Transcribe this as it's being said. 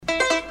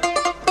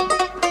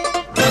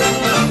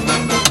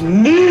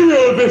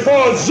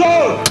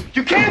zone!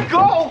 You can't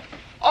go!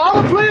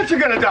 All the plants are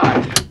gonna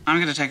die! I'm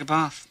gonna take a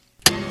bath.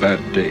 Bad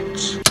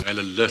dates. I'll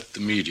alert the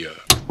media.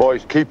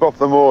 Boys, keep off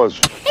the moors.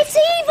 It's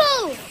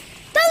evil!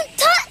 Don't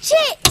touch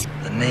it!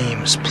 The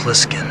name's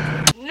Pliskin.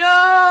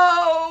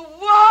 No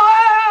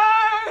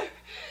wire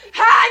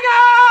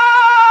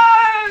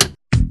hanger!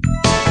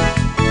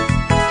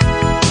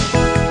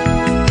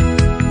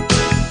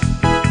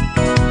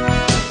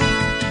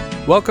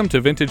 Welcome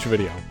to Vintage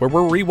Video, where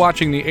we're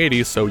rewatching the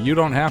 80s so you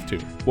don't have to.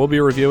 We'll be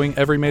reviewing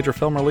every major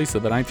film release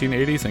of the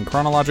 1980s in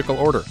chronological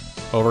order,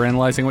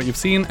 overanalyzing what you've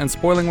seen and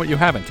spoiling what you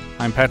haven't.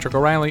 I'm Patrick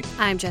O'Reilly.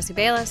 I'm Jesse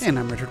Bayless. And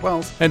I'm Richard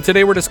Wells. And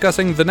today we're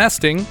discussing The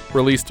Nesting,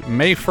 released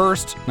May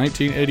 1st,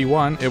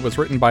 1981. It was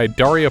written by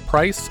Daria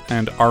Price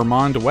and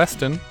Armand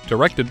Weston,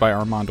 directed by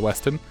Armand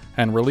Weston,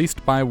 and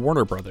released by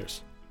Warner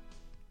Brothers.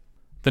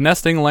 The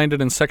Nesting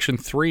landed in Section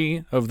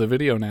 3 of the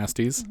Video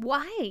Nasties.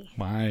 Why?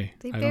 Why?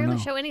 They I don't barely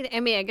know. show anything. I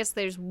mean, I guess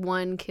there's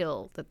one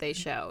kill that they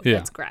show Yeah.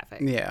 that's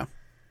graphic. Yeah.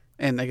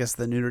 And I guess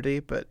the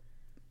nudity, but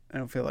I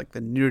don't feel like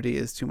the nudity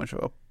is too much of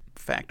a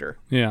factor.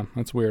 Yeah,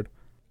 that's weird.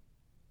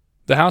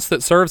 The house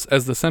that serves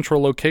as the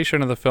central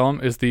location of the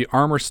film is the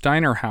Armour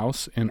Steiner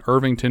House in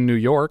Irvington, New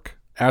York.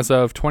 As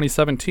of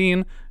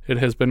 2017, it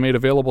has been made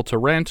available to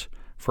rent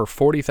for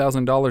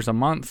 $40,000 a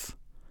month,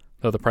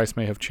 though the price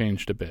may have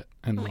changed a bit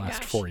in the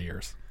last 4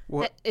 years.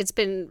 What? It's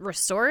been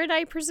restored,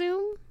 I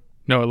presume?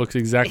 No, it looks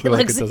exactly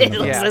like it does in the It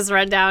film. looks Yeah. this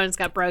rundown. It's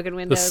got broken The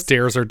windows.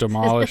 stairs are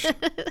demolished.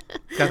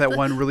 Got that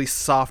one really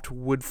soft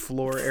wood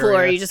floor area.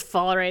 Floor, you just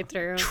fall right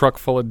through. Truck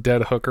full of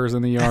dead hookers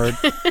in the yard.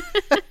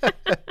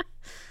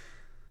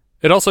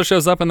 It also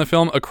shows up in the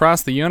film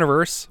Across the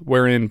Universe,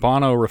 wherein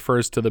Bono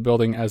refers to the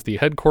building as the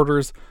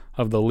headquarters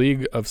of the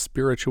League of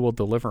Spiritual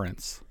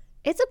Deliverance.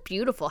 It's a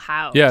beautiful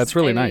house. Yeah, it's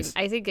really I mean, nice.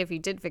 I think if you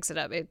did fix it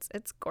up, it's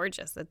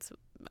gorgeous.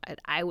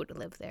 I would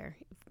live there.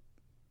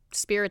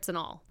 Spirits and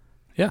all.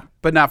 Yeah.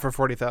 But not for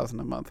 $40,000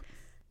 a month.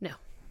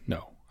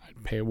 No,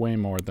 I'd pay way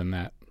more than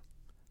that.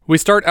 We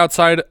start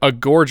outside a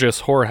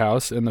gorgeous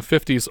whorehouse in the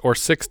 50s or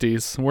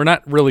 60s. We're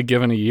not really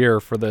given a year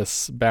for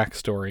this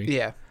backstory.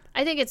 Yeah.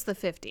 I think it's the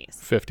 50s.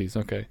 50s,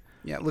 okay.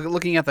 Yeah.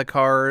 Looking at the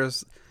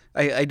cars,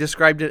 I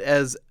described it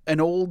as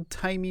an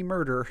old-timey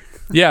murder.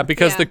 Yeah,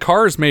 because Yeah. the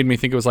cars made me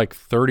think it was like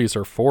 30s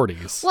or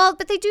 40s. Well,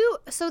 but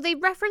they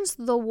reference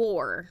the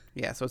war.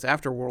 Yeah, so it's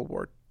after World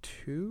War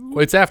II?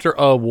 It's after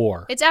a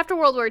war. It's after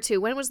World War II.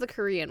 When was the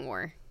Korean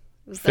War?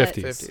 Was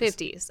 50s.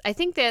 50s. I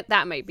think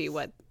that might be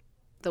what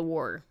the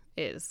war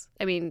is.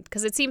 I mean,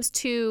 because it seems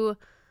the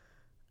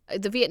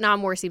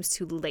Vietnam War seems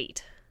too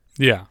late.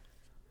 Yeah.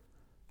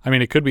 I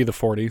mean, it could be the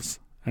 40s,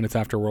 and it's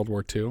after World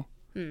War II.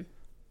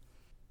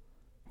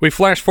 We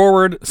flash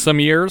forward some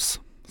years,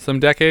 some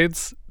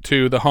decades,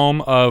 to the home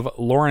of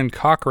Lauren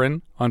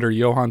Cochran under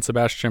Johann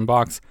Sebastian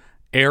Bach's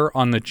Air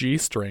on the G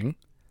String.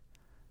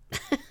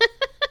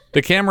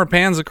 The camera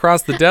pans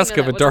across the desk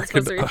of a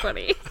darkened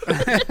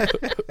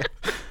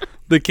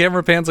The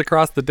camera pans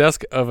across the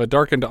desk of a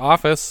darkened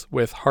office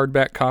with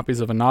hardback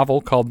copies of a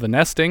novel called The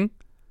Nesting,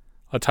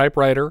 a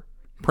typewriter,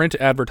 print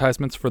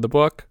advertisements for the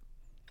book.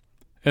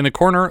 In the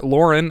corner,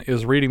 Lauren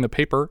is reading the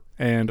paper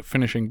and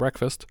finishing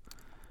breakfast.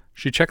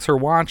 She checks her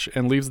watch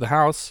and leaves the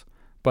house,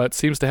 but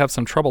seems to have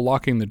some trouble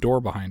locking the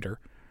door behind her.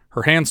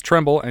 Her hands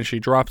tremble and she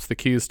drops the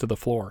keys to the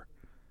floor.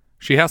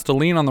 She has to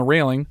lean on the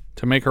railing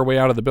to make her way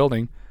out of the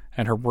building,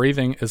 and her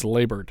breathing is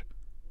labored.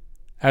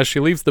 As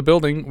she leaves the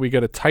building, we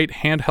get a tight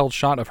handheld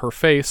shot of her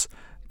face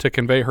to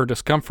convey her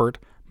discomfort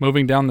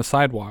moving down the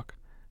sidewalk.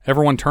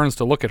 Everyone turns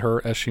to look at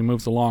her as she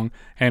moves along,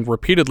 and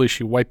repeatedly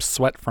she wipes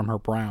sweat from her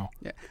brow.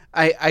 Yeah.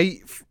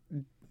 I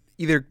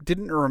either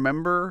didn't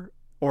remember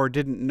or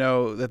didn't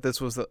know that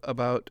this was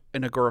about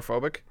an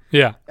agoraphobic.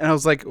 Yeah. And I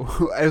was like,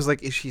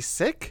 is she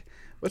sick?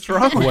 What's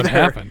wrong with What her?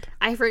 happened?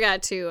 I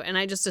forgot to, and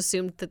I just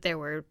assumed that there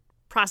were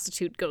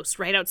prostitute ghosts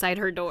right outside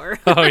her door.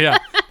 Oh, yeah.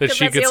 That 'Cause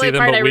she that's could the see only them,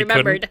 part but I we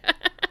remembered. couldn't.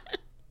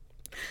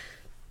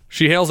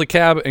 She hails a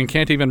cab and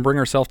can't even bring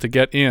herself to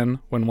get in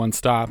when one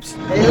stops.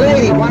 Hey,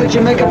 lady, why don't you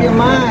make up your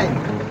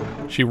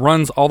mind? She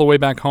runs all the way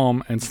back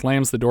home and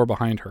slams the door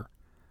behind her.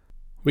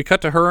 We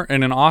cut to her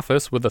in an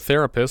office with a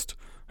therapist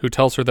who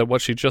tells her that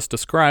what she just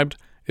described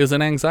is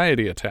an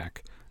anxiety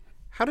attack.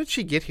 How did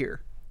she get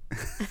here?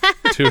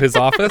 To his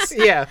office?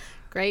 Yeah.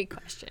 Great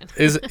question.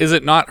 Is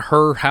it not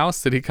her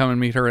house? Did he come and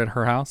meet her at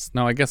her house?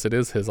 No, I guess it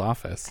is his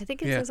office. I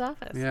think it's his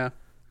office. Yeah.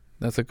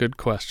 That's a good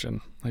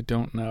question. I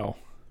don't know.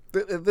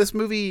 This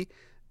movie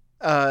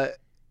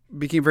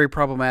became very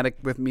problematic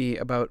with me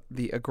about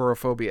the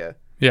agoraphobia.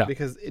 Yeah.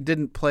 Because it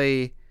didn't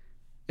play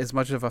as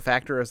much of a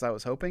factor as I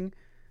was hoping.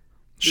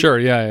 Sure,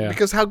 yeah.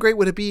 Because how great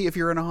would it be if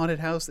you're in a haunted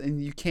house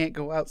and you can't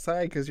go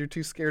outside because you're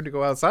too scared to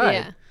go outside?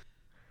 Yeah.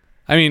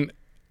 I mean,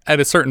 at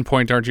a certain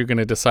point, aren't you going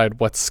to decide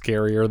what's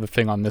scarier, the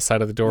thing on this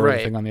side of the door or the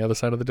Right. thing on the other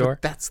side of the door?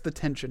 But that's the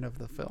tension of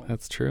the film.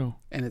 That's true.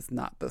 And it's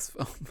not this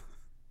film.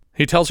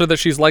 He tells her that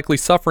she's likely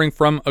suffering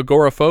from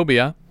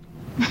agoraphobia.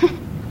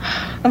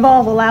 Of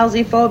all the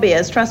lousy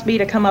phobias, trust me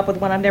to come up with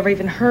one I've never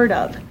even heard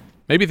of.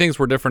 Maybe things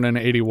were different in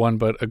 81,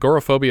 but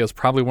agoraphobia is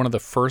probably one of the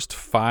first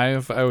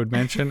 5 I would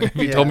mention if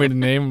you told me to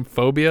name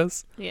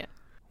phobias. Yeah.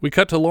 We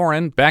cut to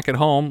Lauren back at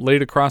home,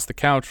 laid across the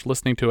couch,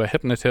 listening to a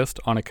hypnotist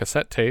on a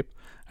cassette tape.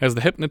 As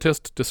the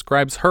hypnotist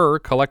describes her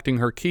collecting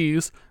her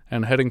keys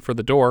and heading for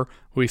the door,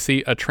 we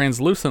see a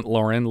translucent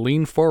Lauren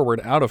lean forward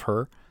out of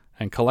her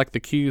and collect the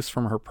keys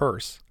from her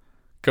purse.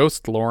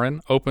 Ghost Lauren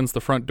opens the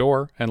front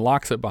door and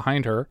locks it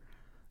behind her.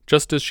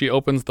 Just as she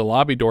opens the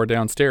lobby door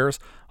downstairs,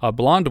 a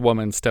blonde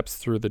woman steps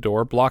through the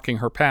door, blocking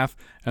her path,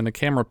 and the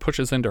camera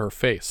pushes into her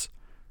face.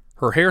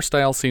 Her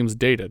hairstyle seems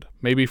dated,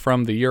 maybe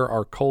from the year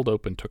our cold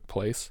open took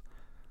place.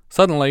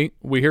 Suddenly,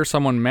 we hear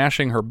someone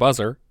mashing her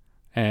buzzer,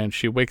 and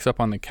she wakes up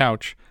on the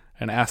couch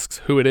and asks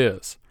who it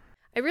is.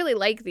 I really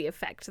like the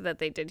effect that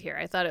they did here.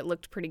 I thought it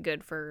looked pretty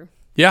good for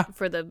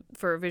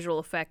a visual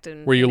effect.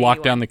 And where you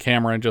lock down the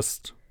camera and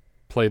just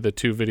play the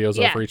 2 videos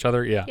over each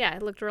other. Yeah,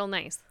 it looked real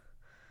nice.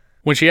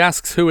 When she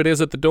asks who it is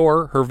at the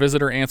door, her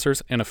visitor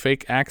answers in a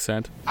fake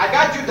accent. I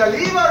got you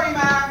delivery,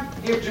 ma'am.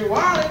 If you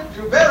want it,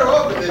 you better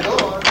open the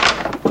door.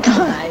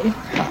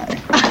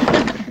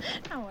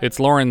 It's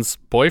Lauren's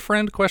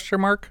boyfriend, ?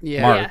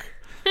 Yeah.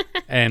 Mark.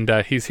 And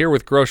he's here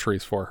with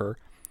groceries for her.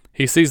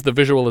 He sees the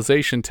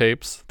visualization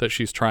tapes that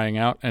she's trying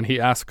out, and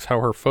he asks how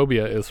her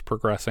phobia is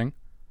progressing.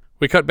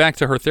 We cut back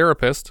to her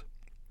therapist.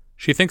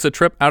 She thinks a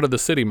trip out of the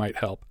city might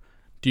help.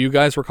 Do you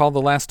guys recall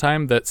the last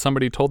time that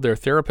somebody told their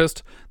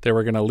therapist they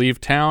were going to leave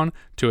town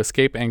to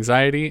escape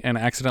anxiety and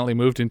accidentally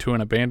moved into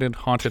an abandoned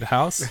haunted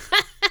house?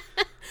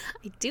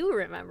 I do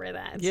remember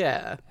that.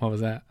 Yeah. What was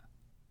that?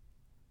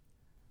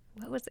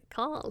 What was it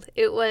called?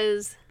 It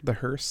was... The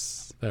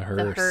Hearse. The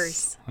Hearse. The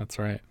Hearse. That's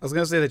right. I was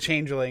going to say The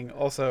Changeling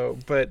also,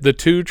 but... The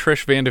 2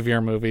 Trish Van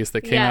Devere movies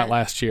that came out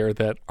last year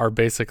that are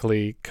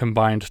basically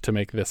combined to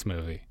make this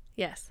movie.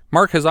 Yes.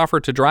 Mark has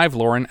offered to drive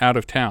Lauren out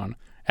of town.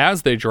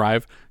 As they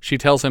drive, she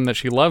tells him that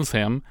she loves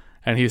him,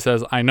 and he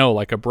says, I know,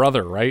 like a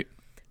brother, right?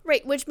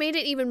 Right, which made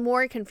it even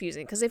more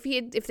confusing, because if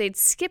they'd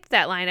skipped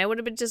that line, I would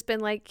have just been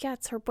like, yeah,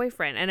 it's her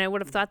boyfriend, and I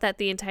would have thought that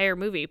the entire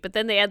movie. But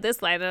then they add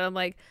this line, and I'm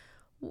like,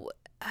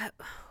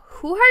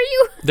 who are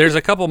you? There's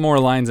a couple more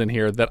lines in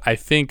here that I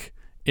think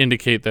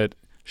indicate that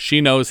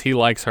she knows he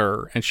likes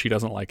her, and she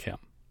doesn't like him.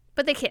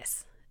 But they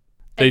kiss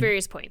at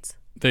various points.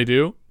 They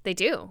do? They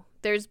do.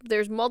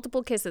 There's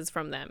multiple kisses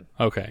from them.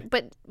 Okay.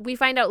 But we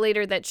find out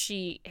later that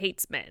she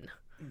hates men.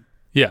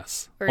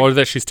 Yes. Or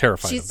that she's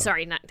terrified of them.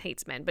 Sorry, not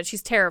hates men, but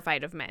she's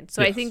terrified of men.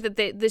 So yes. I think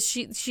that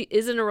she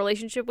is in a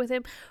relationship with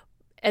him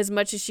as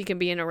much as she can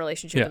be in a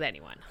relationship with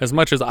anyone. As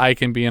much as I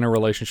can be in a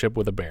relationship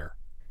with a bear.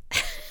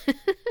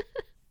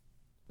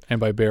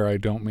 And by bear, I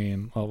don't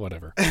mean, well,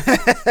 whatever.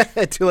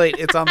 Too late.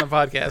 It's on the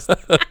podcast.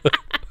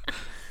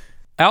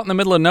 Out in the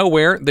middle of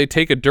nowhere, they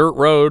take a dirt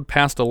road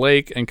past a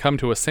lake and come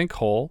to a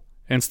sinkhole.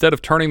 Instead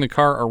of turning the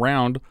car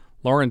around,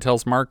 Lauren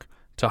tells Mark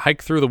to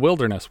hike through the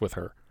wilderness with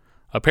her.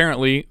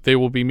 Apparently, they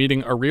will be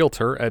meeting a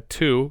realtor at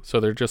 2,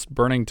 so they're just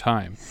burning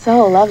time.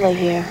 So lovely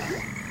here.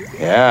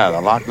 Yeah, the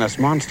Loch Ness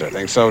Monster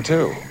thinks so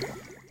too.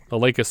 The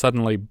lake is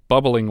suddenly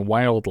bubbling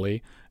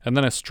wildly, and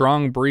then a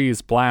strong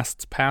breeze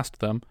blasts past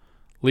them,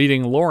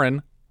 leading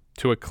Lauren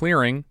to a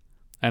clearing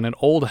and an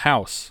old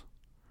house.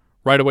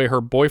 Right away,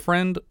 her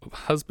boyfriend,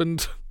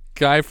 husband,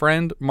 guy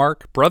friend,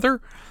 Mark, brother,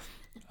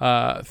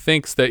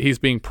 thinks that he's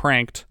being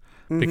pranked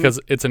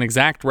because it's an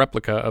exact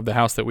replica of the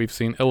house that we've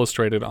seen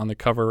illustrated on the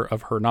cover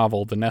of her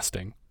novel, The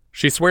Nesting.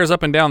 She swears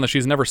up and down that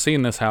she's never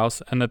seen this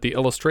house and that the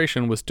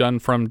illustration was done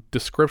from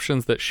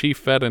descriptions that she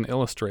fed an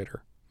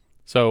illustrator.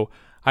 So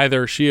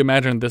either she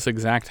imagined this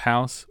exact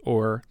house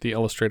or the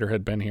illustrator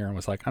had been here and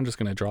was like, I'm just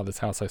going to draw this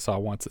house I saw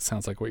once. It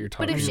sounds like what you're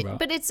talking about.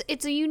 But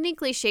it's a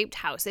uniquely shaped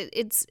house.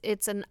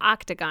 It's an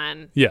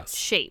octagon yes.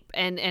 shape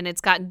and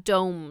it's got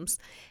domes.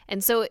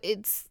 And so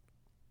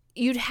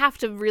you'd have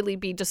to really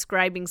be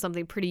describing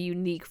something pretty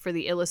unique for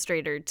the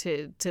illustrator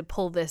to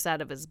pull this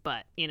out of his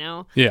butt, you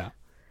know? Yeah.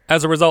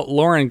 As a result,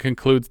 Lauren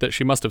concludes that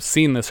she must have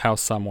seen this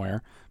house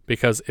somewhere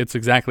because it's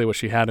exactly what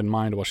she had in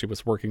mind while she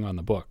was working on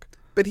the book.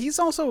 But he's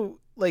also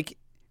like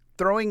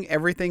throwing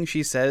everything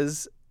she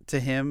says to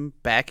him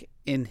back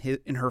in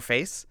her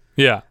face.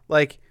 Yeah.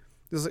 Like,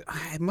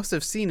 I must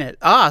have seen it.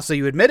 So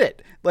you admit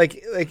it.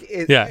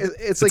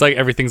 It's like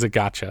everything's a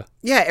gotcha.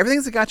 Yeah,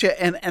 everything's a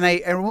gotcha. And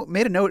I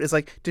made a note. Is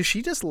like, does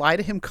she just lie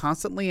to him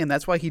constantly, and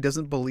that's why he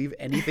doesn't believe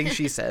anything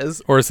she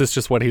says? Or is this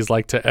just what he's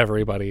like to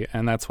everybody,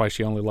 and that's why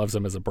she only loves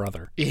him as a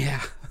brother?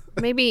 Yeah.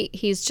 Maybe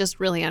he's just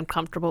really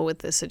uncomfortable with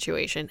this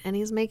situation, and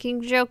he's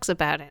making jokes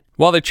about it.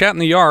 While they chat in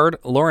the yard,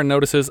 Lauren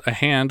notices a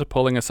hand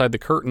pulling aside the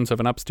curtains of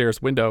an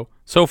upstairs window.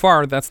 So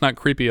far, that's not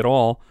creepy at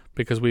all,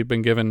 because we've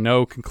been given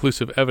no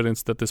conclusive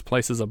evidence that this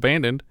place is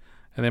abandoned,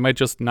 and they might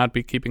just not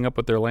be keeping up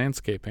with their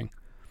landscaping.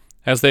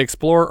 As they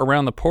explore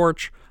around the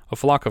porch, a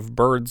flock of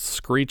birds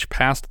screech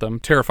past them,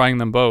 terrifying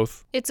them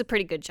both. It's a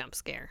pretty good jump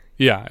scare.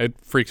 Yeah, it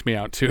freaks me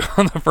out too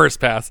on the first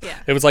pass. Yeah.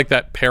 It was like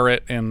that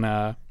parrot in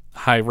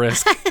High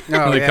Risk.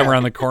 When they come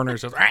around the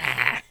corners. Just,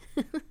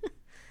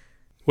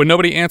 when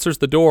nobody answers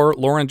the door,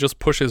 Lauren just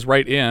pushes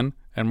right in,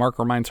 and Mark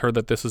reminds her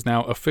that this is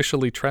now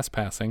officially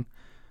trespassing.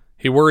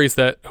 He worries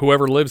that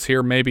whoever lives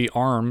here may be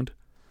armed.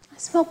 I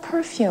smell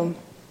perfume.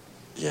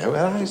 Yeah,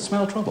 well, I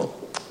smell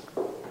trouble.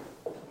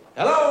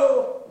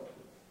 Hello?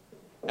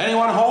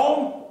 Anyone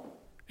home?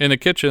 In the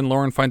kitchen,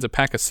 Lauren finds a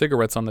pack of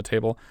cigarettes on the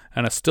table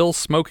and a still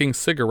smoking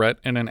cigarette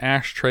in an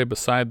ashtray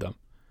beside them.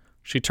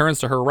 She turns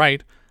to her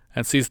right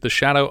and sees the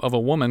shadow of a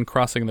woman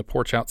crossing the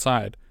porch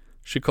outside.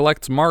 She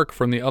collects Mark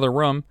from the other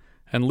room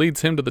and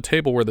leads him to the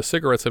table where the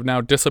cigarettes have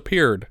now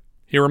disappeared.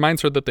 He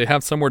reminds her that they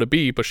have somewhere to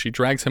be, but she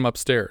drags him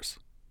upstairs.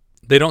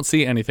 They don't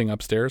see anything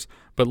upstairs,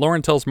 but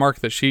Lauren tells Mark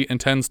that she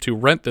intends to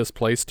rent this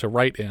place to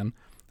write in,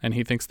 and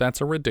he thinks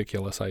that's a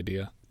ridiculous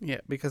idea.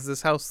 Yeah, because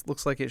this house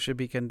looks like it should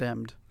be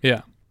condemned.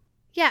 Yeah.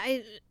 Yeah,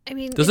 I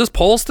mean... Does this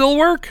poll still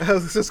work? I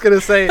was just going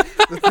to say,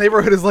 this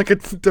neighborhood is like a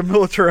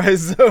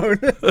demilitarized zone.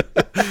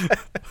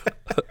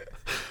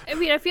 I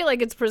mean, I feel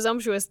like it's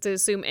presumptuous to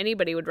assume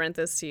anybody would rent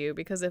this to you,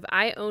 because if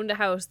I owned a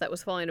house that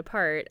was falling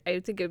apart, I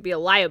would think it would be a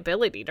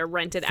liability to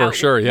rent it out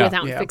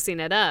without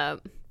fixing it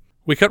up.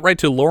 We cut right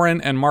to Lauren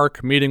and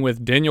Mark meeting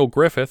with Daniel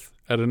Griffith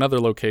at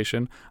another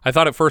location. I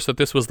thought at first that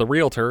this was the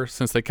realtor,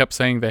 since they kept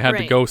saying they had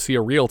to go see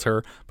a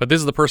realtor, but this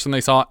is the person they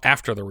saw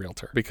after the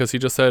realtor, because he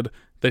just said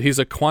that he's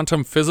a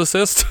quantum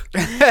physicist.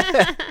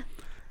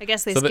 I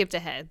guess they skipped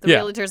ahead. The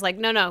realtor's like,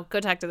 no, go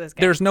talk to this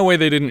guy. There's no way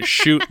they didn't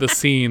shoot the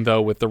scene,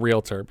 though, with the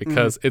realtor,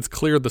 because it's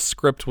clear the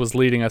script was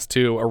leading us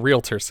to a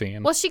realtor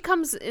scene. Well, she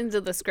comes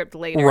into the script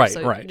later,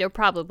 so you're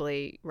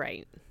probably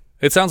right.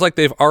 It sounds like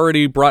they've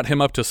already brought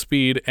him up to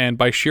speed, and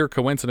by sheer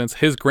coincidence,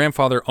 his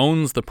grandfather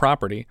owns the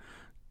property.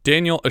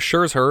 Daniel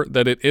assures her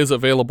that it is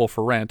available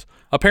for rent.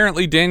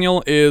 Apparently,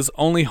 Daniel is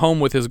only home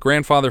with his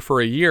grandfather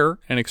for a year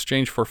in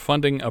exchange for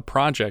funding a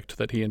project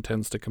that he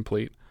intends to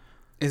complete.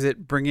 Is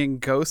it bringing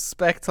ghosts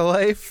back to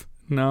life?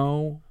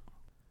 No.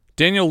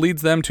 Daniel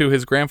leads them to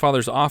his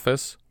grandfather's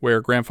office,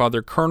 where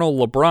grandfather Colonel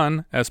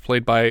LeBrun, as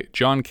played by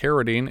John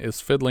Carradine,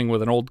 is fiddling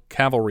with an old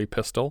cavalry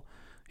pistol.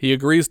 He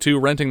agrees to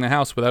renting the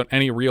house without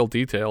any real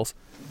details.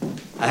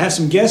 I have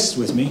some guests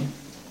with me.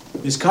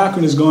 Miss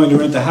Cochran is going to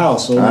rent the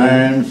house.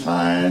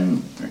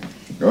 Fine.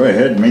 Go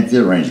ahead and make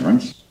the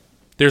arrangements.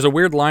 There's a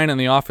weird line in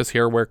the office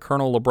here where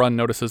Colonel LeBrun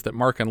notices that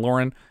Mark and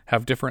Lauren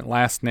have different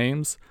last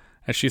names,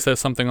 and she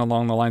says something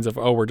along the lines of,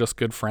 we're just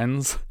good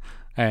friends.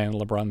 And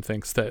LeBrun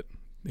thinks that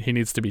he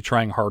needs to be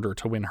trying harder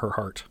to win her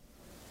heart.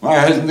 Why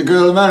hasn't the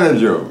girl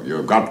managed you?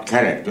 You've got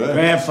character.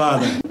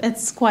 Grandfather.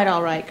 That's quite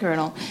all right,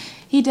 Colonel.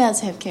 He does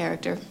have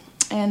character.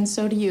 And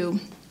so do you.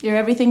 You're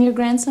everything your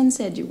grandson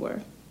said you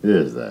were.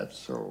 Is that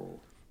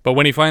so? But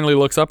when he finally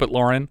looks up at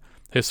Lauren,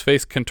 his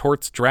face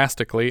contorts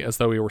drastically as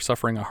though he were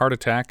suffering a heart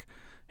attack.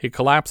 He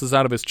collapses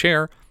out of his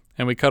chair,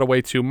 and we cut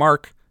away to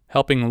Mark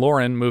helping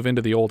Lauren move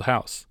into the old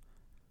house.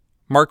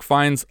 Mark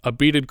finds a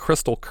beaded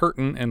crystal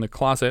curtain in the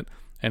closet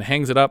and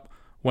hangs it up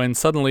when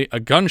suddenly a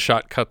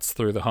gunshot cuts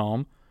through the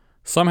home.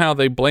 Somehow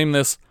they blame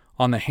this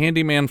on the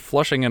handyman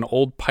flushing an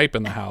old pipe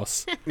in the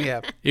house.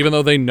 Yeah. Even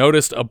though they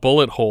noticed a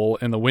bullet hole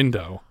in the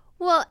window.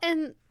 Well,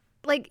 and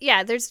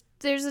there's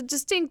a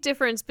distinct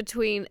difference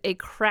between a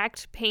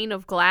cracked pane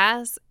of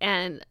glass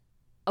and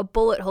a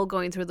bullet hole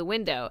going through the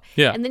window.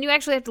 Yeah. And then you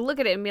actually have to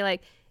look at it and be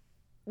like,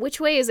 which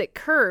way is it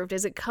curved?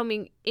 Is it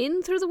coming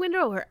in through the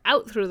window or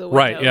out through the window?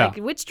 Right, yeah. Like,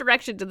 which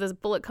direction did this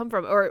bullet come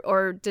from?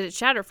 Or did it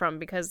shatter from?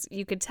 Because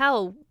you could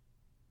tell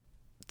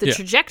the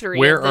trajectory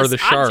Where of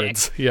this are the object.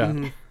 shards?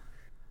 Yeah.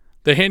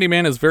 The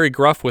handyman is very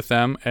gruff with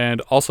them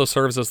and also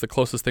serves as the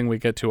closest thing we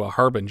get to a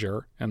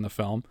harbinger in the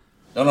film.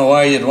 Don't know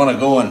why you'd want to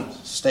go and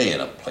stay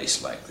in a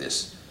place like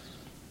this.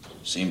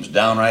 Seems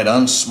downright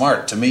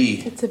unsmart to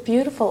me. It's a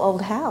beautiful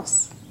old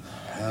house.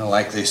 Well,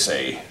 like they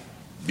say,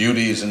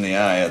 beauty's in the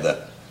eye of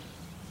the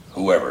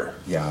whoever.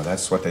 Yeah,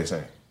 that's what they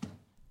say.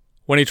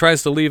 When he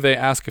tries to leave, they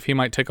ask if he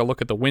might take a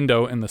look at the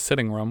window in the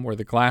sitting room where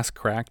the glass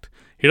cracked.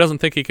 He doesn't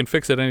think he can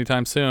fix it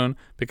anytime soon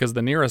because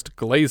the nearest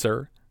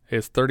glazer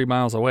is 30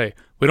 miles away.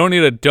 We don't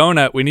need a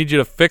donut. We need you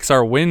to fix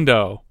our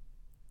window.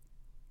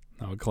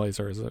 No, a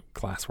glazer is a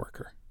glass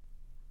worker.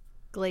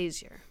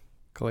 Glazier.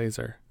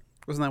 Glazer.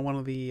 Wasn't that one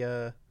of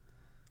the...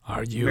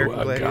 Are you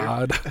American a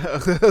god?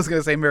 I was going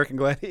to say American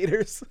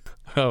Gladiators.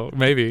 Oh,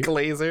 maybe.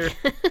 Glazer.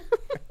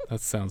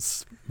 That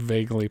sounds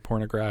vaguely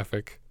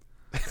pornographic.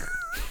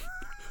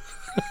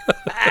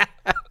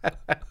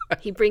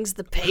 He brings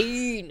the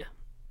pain.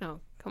 Oh,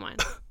 come on.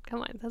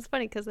 That's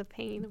funny because of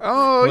pain.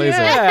 Oh, Glazer.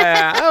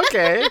 yeah.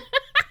 Okay.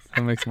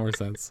 That makes more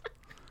sense.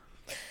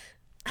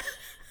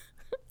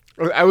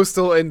 I was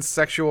still in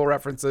sexual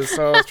references,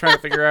 so I was trying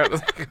to figure out.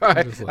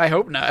 I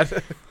hope not.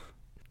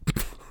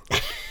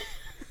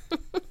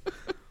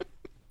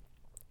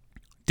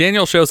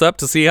 Daniel shows up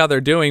to see how they're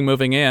doing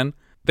moving in.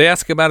 They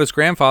ask about his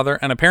grandfather,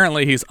 and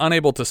apparently he's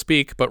unable to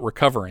speak but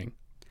recovering.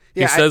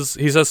 Yeah,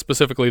 he says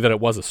specifically that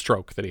it was a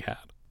stroke that he had.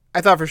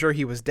 I thought for sure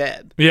he was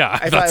dead. Yeah,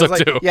 I thought so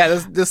too. Yeah,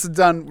 this is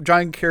done.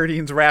 John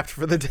Carradine's wrapped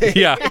for the day.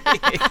 Yeah.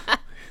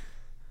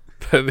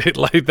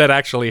 That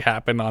actually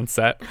happened on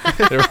set.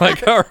 They were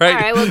like, all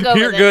right we'll go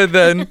you're with good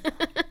then.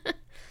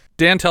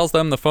 Dan tells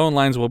them the phone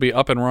lines will be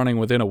up and running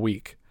within a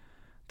week.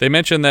 They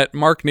mention that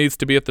Mark needs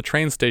to be at the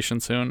train station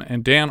soon,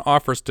 and Dan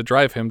offers to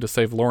drive him to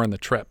save Lauren the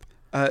trip.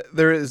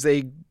 There is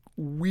a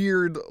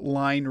weird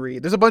line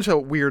read. There's a bunch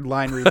of weird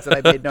line reads that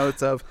I made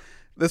notes of.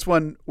 This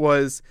one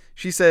was,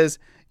 she says,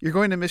 "You're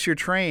going to miss your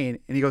train."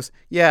 And he goes,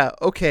 "Yeah,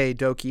 okay,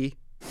 Dokie."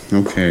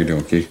 Okay,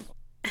 Dokie.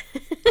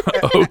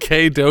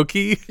 Okay,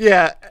 Dokie?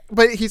 Yeah,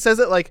 but he says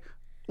it like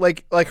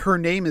her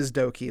name is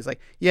Dokie. He's like,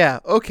 "Yeah,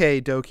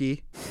 okay,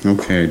 Dokie."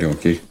 Okay,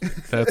 Dokie.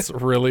 That's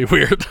really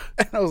weird.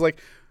 And I was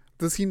like,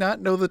 does he not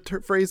know the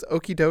phrase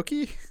okie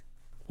dokie?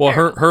 Well,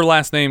 her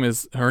last name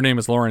is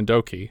Lauren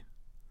Dokie.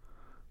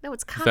 No,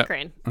 it's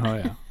Cochran. Oh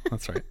yeah,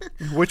 that's right.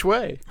 Which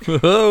way?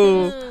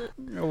 Oh,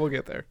 we'll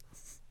get there.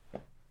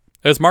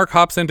 As Mark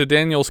hops into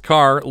Daniel's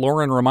car,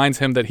 Lauren reminds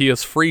him that he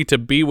is free to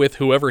be with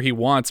whoever he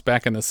wants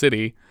back in the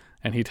city,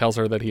 and he tells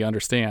her that he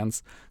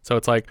understands. So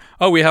it's like,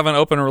 oh, we have an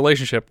open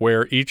relationship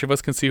where each of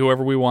us can see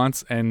whoever we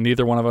want, and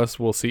neither one of us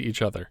will see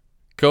each other.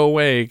 Go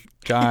away,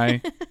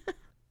 guy.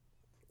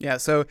 Yeah,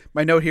 so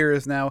my note here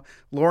is now,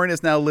 Lauren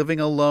is now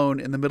living alone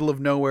in the middle of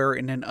nowhere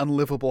in an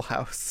unlivable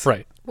house.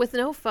 Right. With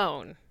no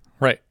phone.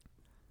 Right.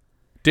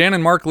 Dan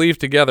and Mark leave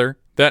together.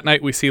 That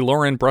night we see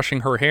Lauren brushing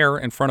her hair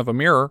in front of a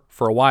mirror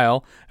for a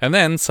while, and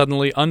then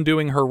suddenly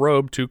undoing her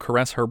robe to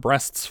caress her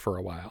breasts for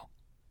a while.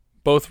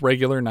 Both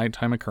regular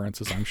nighttime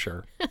occurrences, I'm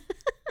sure.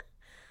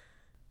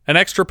 An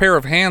extra pair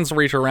of hands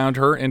reach around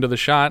her into the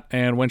shot,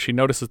 and when she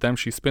notices them,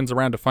 she spins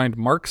around to find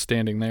Mark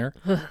standing there.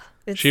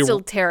 It's still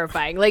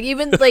terrifying.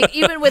 Even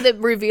with it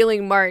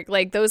revealing Mark,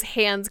 like those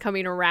hands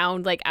coming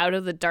around like out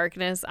of the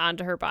darkness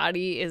onto her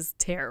body is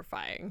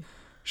terrifying.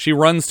 She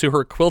runs to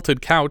her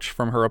quilted couch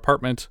from her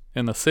apartment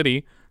in the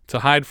city to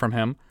hide from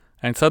him,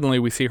 and suddenly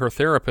we see her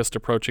therapist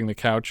approaching the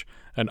couch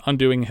and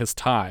undoing his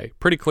tie.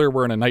 Pretty clear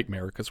we're in a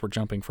nightmare because we're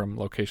jumping from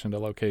location to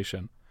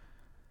location.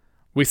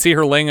 We see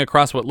her laying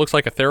across what looks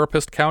like a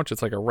therapist couch.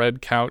 It's like a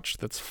red couch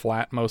that's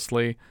flat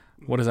mostly.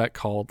 What is that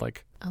called?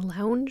 Like a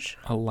lounge?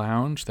 A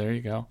lounge. There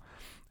you go.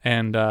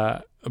 And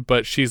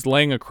but she's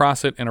laying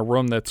across it in a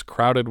room that's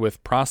crowded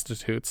with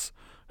prostitutes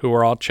who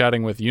are all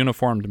chatting with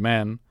uniformed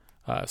men,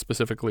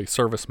 specifically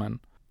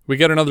servicemen. We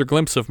get another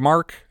glimpse of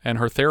Mark and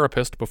her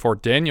therapist before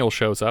Daniel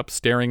shows up,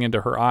 staring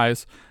into her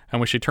eyes, and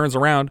when she turns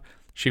around,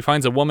 she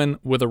finds a woman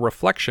with a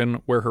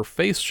reflection where her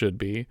face should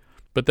be,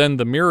 but then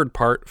the mirrored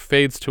part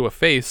fades to a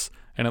face,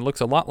 and it looks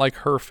a lot like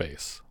her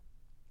face.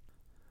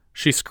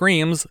 She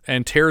screams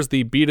and tears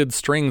the beaded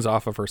strings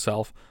off of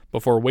herself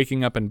before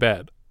waking up in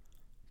bed.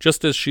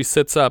 Just as she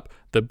sits up,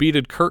 the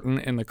beaded curtain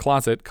in the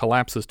closet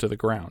collapses to the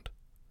ground.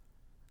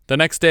 The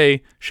next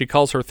day, she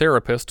calls her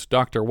therapist,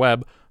 Dr.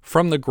 Webb,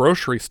 from the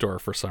grocery store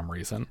for some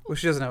reason. Well,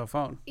 she doesn't have a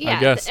phone. Yeah, I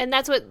guess. And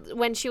that's what,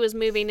 when she was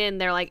moving in,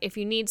 they're like, if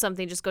you need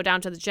something, just go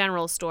down to the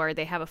general store.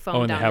 They have a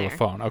phone down there. Oh, and they have a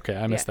phone. Okay,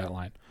 I missed that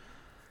line.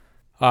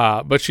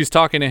 But she's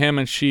talking to him,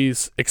 and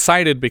she's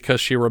excited because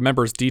she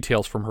remembers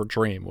details from her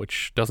dream,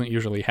 which doesn't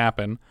usually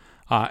happen.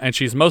 And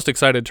she's most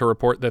excited to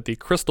report that the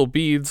crystal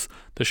beads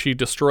that she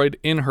destroyed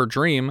in her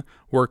dream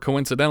were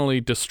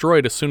coincidentally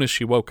destroyed as soon as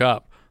she woke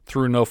up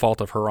through no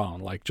fault of her own.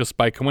 Like, just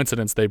by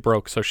coincidence, they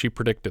broke, so she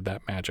predicted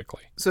that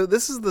magically. So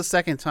this is the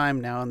second time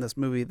now in this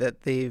movie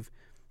that they've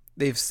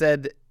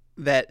said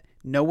that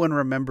no one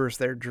remembers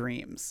their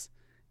dreams.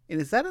 And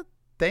is that a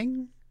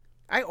thing?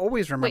 I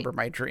always remember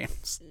my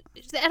dreams.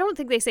 I don't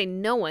think they say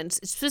no one.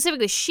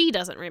 Specifically, she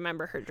doesn't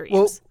remember her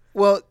dreams.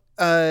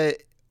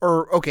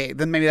 Or okay,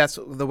 then maybe that's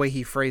the way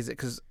he phrased it,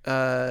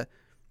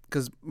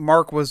 because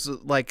Mark was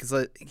like,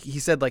 he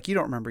said like, you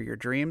don't remember your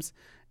dreams,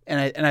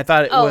 and I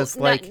thought it was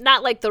like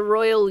not like the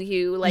royal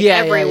you, like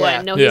everyone.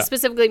 Yeah. No, he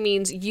specifically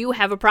means you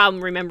have a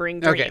problem remembering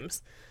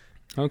dreams.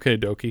 Okay,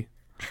 Dokie.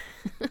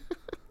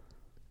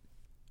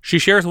 She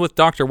shares with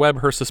Dr. Webb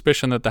her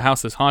suspicion that the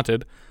house is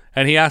haunted,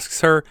 and he asks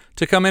her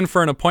to come in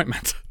for an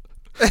appointment.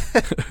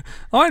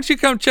 Why don't you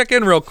come check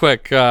in real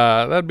quick?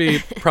 That'd be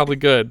probably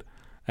good.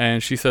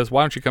 And she says,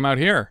 why don't you come out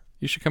here?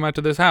 You should come out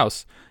to this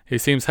house. He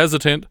seems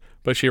hesitant,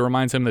 but she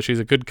reminds him that she's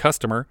a good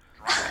customer.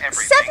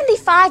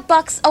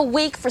 $75 a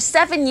week for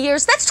 7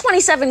 years. That's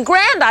 27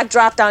 grand I've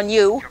dropped on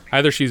you.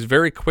 Either she's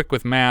very quick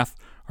with math,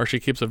 or she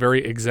keeps a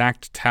very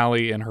exact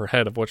tally in her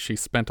head of what she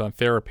spent on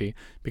therapy,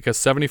 because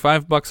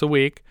 $75 a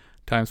week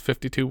times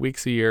 52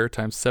 weeks a year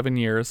times 7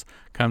 years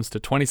comes to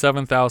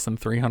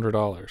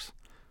 $27,300.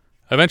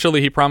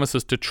 Eventually, he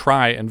promises to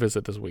try and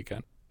visit this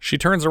weekend. She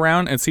turns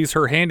around and sees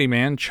her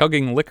handyman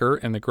chugging liquor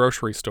in the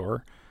grocery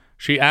store.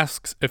 She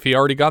asks if he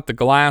already got the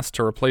glass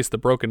to replace the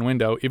broken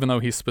window, even though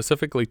he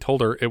specifically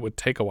told her it would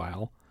take a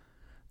while.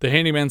 The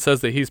handyman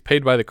says that he's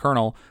paid by the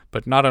colonel,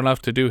 but not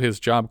enough to do his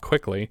job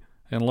quickly,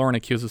 and Lauren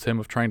accuses him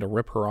of trying to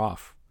rip her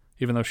off,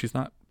 even though she's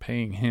not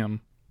paying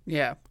him.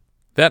 Yeah.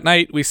 That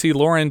night, we see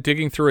Lauren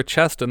digging through a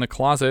chest in the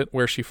closet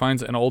where she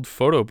finds an old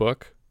photo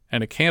book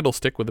and a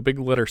candlestick with a big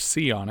letter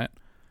C on it.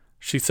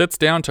 She sits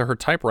down to her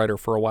typewriter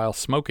for a while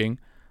smoking,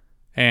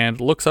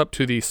 and looks up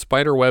to the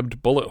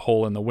spider-webbed bullet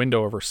hole in the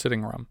window of her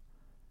sitting room.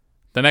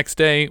 The next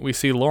day, we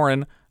see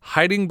Lauren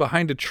hiding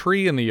behind a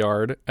tree in the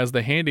yard as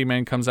the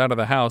handyman comes out of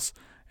the house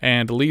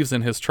and leaves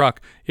in his truck,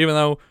 even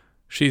though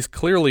she's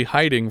clearly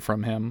hiding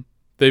from him.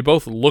 they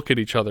both look at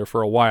each other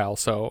for a while,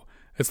 so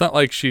it's not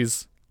like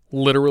she's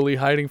literally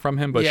hiding from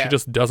him, but she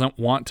just doesn't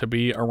want to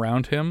be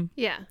around him.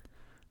 Yeah.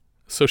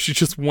 So she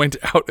just went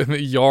out in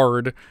the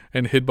yard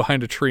and hid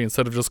behind a tree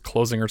instead of just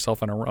closing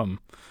herself in a room.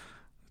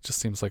 It just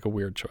seems like a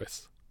weird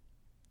choice.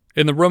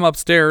 In the room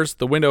upstairs,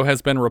 the window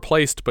has been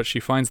replaced, but she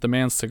finds the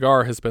man's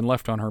cigar has been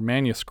left on her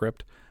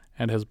manuscript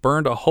and has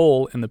burned a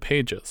hole in the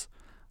pages.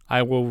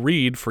 I will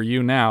read for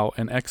you now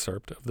an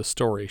excerpt of the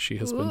story she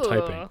has been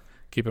typing.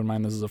 Keep in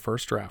mind this is a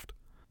first draft.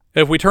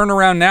 If we turn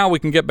around now, we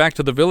can get back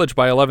to the village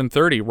by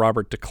 11:30,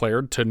 Robert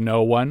declared to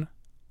no one.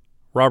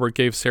 Robert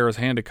gave Sarah's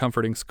hand a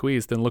comforting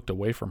squeeze, then looked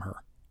away from her.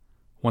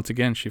 Once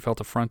again, she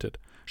felt affronted.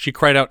 She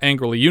cried out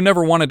angrily, "You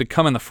never wanted to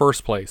come in the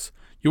first place.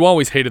 You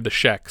always hated the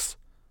Schecks."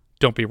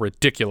 "Don't be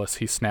ridiculous,"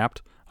 he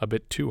snapped, a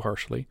bit too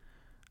harshly.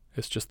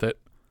 "It's just that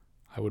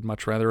I would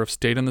much rather have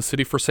stayed in the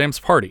city for Sam's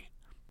party.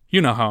 You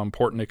know how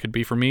important it could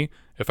be for me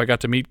if I got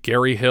to meet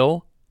Gary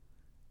Hill."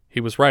 He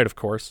was right, of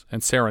course,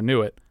 and Sarah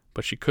knew it,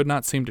 but she could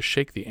not seem to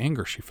shake the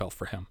anger she felt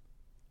for him.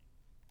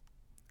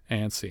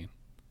 And scene.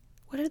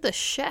 What are the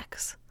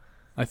Schecks?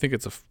 I think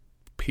it's a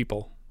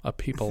people. A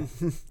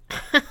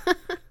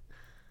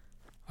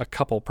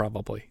couple,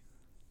 probably.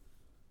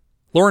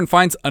 Lauren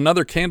finds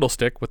another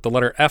candlestick with the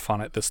letter F on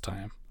it this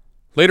time.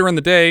 Later in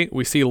the day,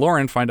 we see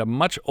Lauren find a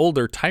much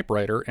older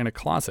typewriter in a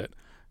closet.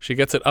 She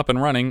gets it up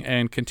and running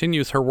and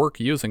continues her work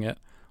using it.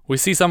 We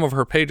see some of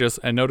her pages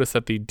and notice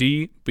that the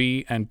D,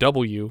 B, and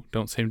W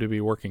don't seem to be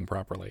working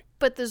properly.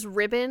 But this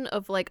ribbon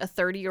of like a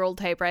 30-year-old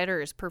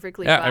typewriter is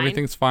perfectly fine. fine? Yeah,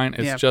 everything's fine.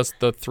 It's just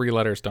the 3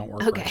 letters don't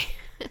work right.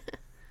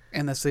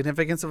 And the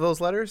significance of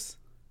those letters?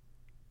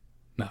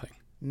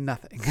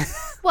 Nothing.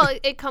 Well,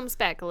 it comes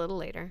back a little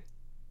later.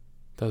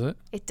 Does it?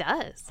 It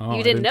does. Oh,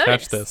 you didn't I didn't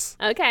notice. catch this.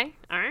 Okay.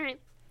 All right.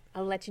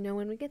 I'll let you know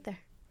when we get there.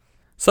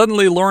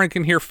 Suddenly, Lauren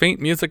can hear faint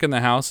music in the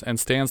house and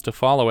stands to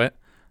follow it.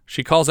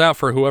 She calls out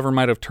for whoever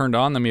might have turned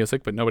on the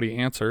music, but nobody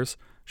answers.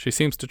 She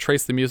seems to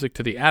trace the music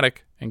to the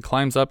attic and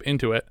climbs up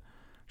into it.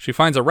 She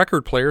finds a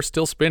record player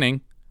still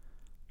spinning.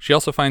 She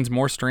also finds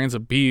more strands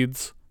of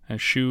beads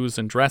and shoes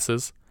and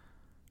dresses.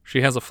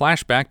 She has a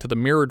flashback to the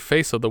mirrored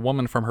face of the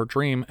woman from her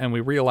dream, and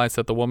we realize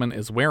that the woman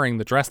is wearing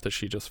the dress that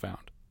she just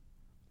found.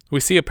 We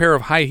see a pair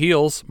of high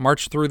heels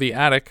march through the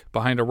attic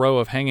behind a row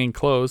of hanging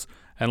clothes,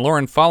 and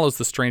Lauren follows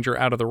the stranger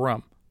out of the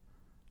room.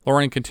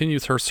 Lauren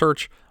continues her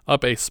search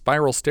up a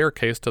spiral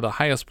staircase to the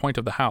highest point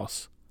of the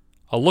house,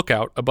 a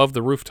lookout above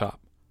the rooftop.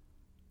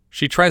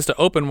 She tries to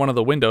open one of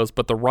the windows,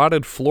 but the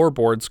rotted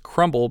floorboards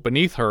crumble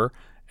beneath her,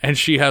 and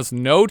she has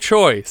no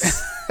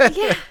choice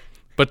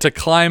but to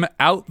climb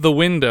out the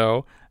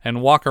window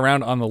and walk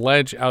around on the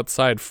ledge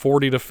outside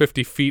 40 to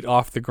 50 feet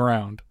off the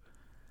ground.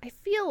 I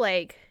feel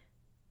like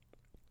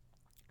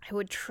I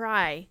would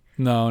try.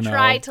 No.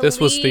 To this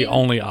was the lean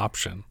only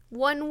option.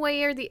 One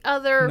way or the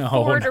other,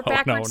 forward or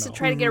backwards to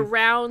try to get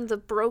around the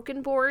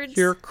broken boards.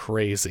 You're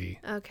crazy.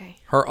 Okay.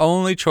 Her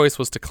only choice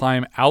was to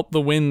climb out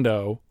the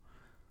window,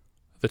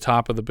 the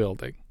top of the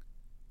building.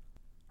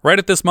 Right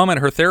at this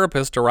moment, her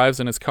therapist arrives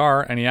in his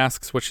car and he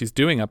asks what she's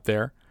doing up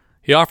there.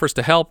 He offers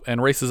to help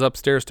and races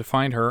upstairs to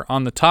find her.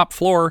 On the top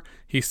floor,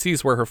 he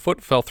sees where her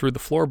foot fell through the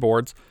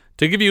floorboards.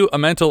 To give you a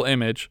mental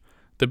image,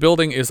 the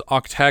building is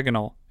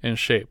octagonal in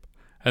shape,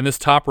 and this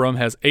top room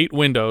has 8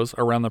 windows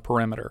around the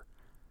perimeter.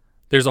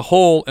 There's a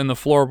hole in the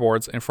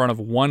floorboards in front of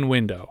one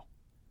window,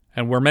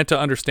 and we're meant to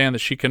understand that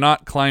she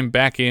cannot climb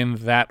back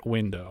in that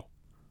window.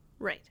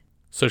 Right.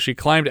 So she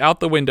climbed out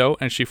the window,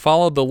 and she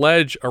followed the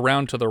ledge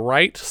around to the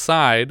right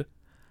side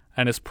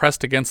and is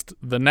pressed against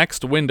the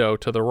next window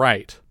to the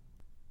right.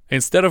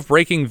 Instead of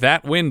breaking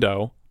that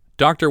window,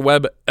 Dr.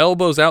 Webb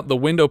elbows out the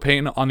window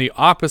pane on the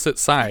opposite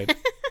side,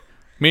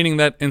 meaning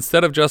that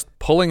instead of just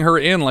pulling her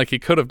in like he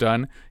could have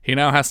done, he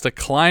now has to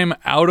climb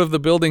out of the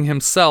building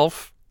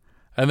himself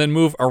and then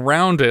move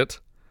around it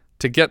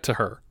to get to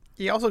her.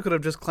 He also could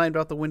have just climbed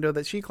out the window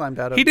that she climbed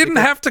out of. He didn't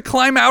have to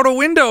climb out a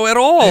window at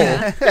all.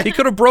 He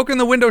could have broken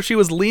the window she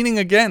was leaning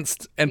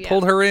against and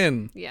pulled her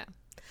in. Yeah.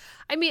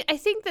 I mean, I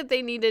think that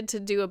they needed to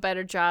do a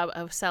better job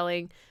of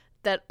selling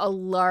that a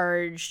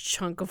large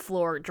chunk of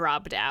floor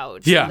dropped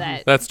out. Yeah,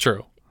 that that's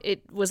true.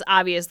 It was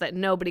obvious that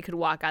nobody could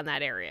walk on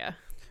that area.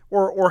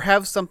 Or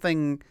have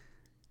something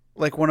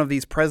like one of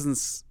these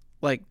presents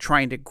like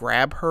trying to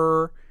grab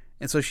her,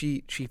 and so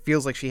she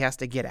feels like she has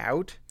to get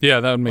out.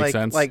 Yeah, that would make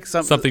sense. Like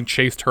something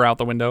chased her out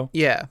the window.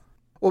 Yeah.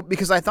 Well,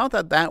 because I thought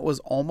that was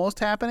almost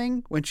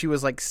happening when she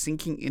was like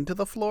sinking into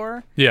the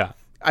floor. Yeah.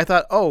 I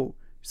thought, oh,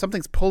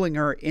 something's pulling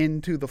her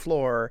into the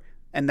floor,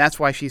 and that's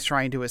why she's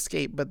trying to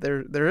escape, but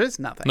there is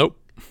nothing. Nope.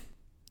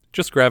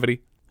 Just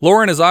gravity.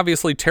 Lauren is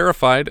obviously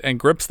terrified and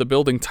grips the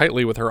building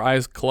tightly with her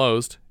eyes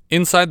closed.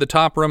 Inside the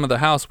top room of the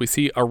house, we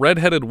see a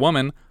red-headed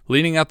woman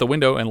leaning out the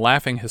window and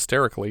laughing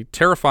hysterically,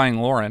 terrifying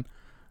Lauren.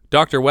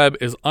 Dr. Webb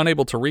is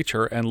unable to reach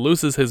her and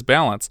loses his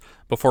balance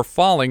before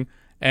falling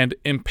and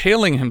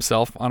impaling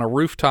himself on a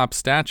rooftop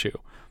statue.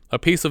 A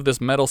piece of this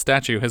metal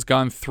statue has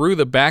gone through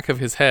the back of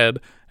his head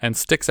and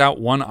sticks out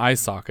one eye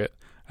socket,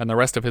 and the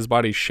rest of his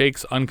body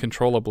shakes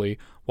uncontrollably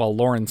while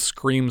Lauren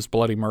screams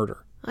bloody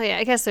murder. Oh, yeah,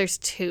 I guess there's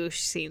 2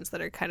 scenes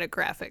that are kind of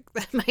graphic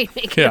that might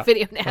make the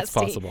video nasty. That's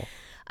possible.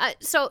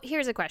 So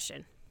here's a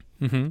question.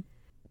 Mm-hmm.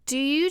 Do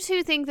you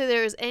 2 think that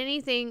there was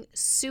anything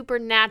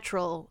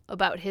supernatural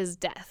about his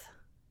death?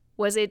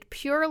 Was it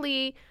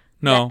purely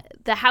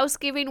the house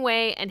giving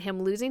way and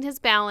him losing his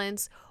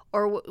balance,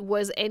 or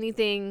was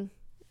anything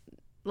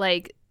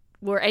like,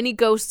 were any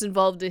ghosts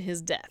involved in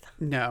his death?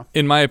 No.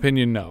 In my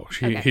opinion, no.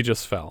 Okay. He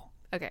just fell.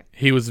 Okay.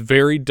 He was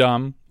very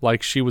dumb,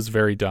 like she was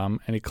very dumb,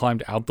 and he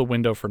climbed out the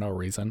window for no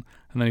reason,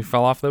 and then he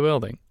fell off the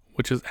building,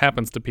 which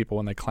happens to people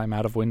when they climb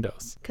out of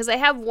windows. Because I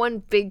have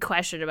one big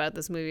question about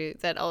this movie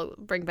that I'll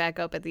bring back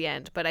up at the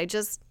end, but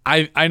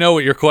I know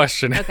what your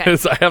question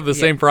is. I have the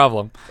same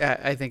problem. Yeah,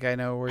 I think I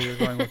know where you're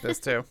going with this,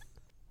 too.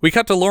 We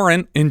cut to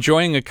Lauren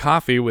enjoying a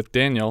coffee with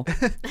Daniel.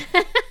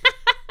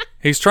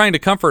 He's trying to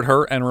comfort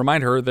her and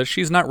remind her that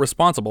she's not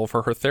responsible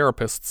for her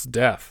therapist's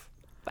death.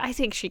 I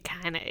think she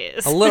kind of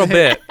is. A little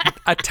bit.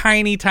 A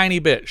tiny, tiny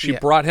bit. She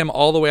brought him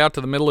all the way out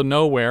to the middle of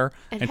nowhere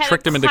and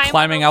tricked him into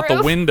climbing out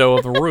the window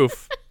of the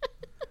roof.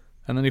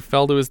 And then he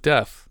fell to his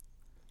death.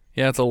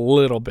 Yeah, it's a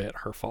little bit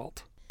her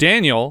fault.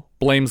 Daniel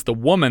blames the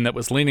woman that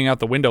was leaning out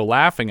the window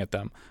laughing at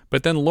them,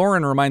 but then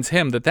Lauren reminds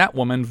him that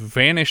woman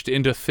vanished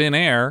into thin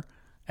air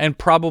and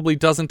probably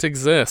doesn't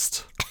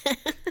exist.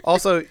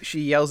 Also,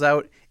 she yells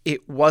out,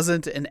 "It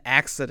wasn't an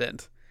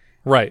accident."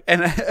 Right.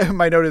 And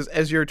my note is,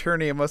 as your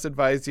attorney, I must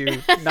advise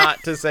you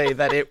not to say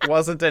that it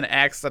wasn't an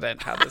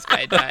accident how this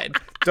guy died.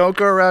 Don't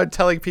go around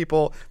telling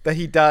people that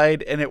he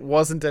died and it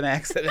wasn't an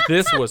accident.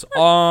 This was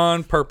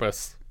on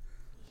purpose.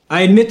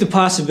 I admit the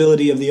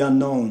possibility of the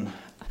unknown.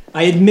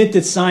 I admit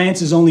that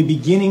science is only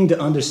beginning to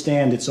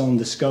understand its own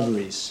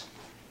discoveries.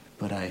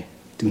 But I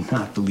do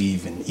not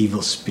believe in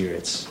evil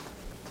spirits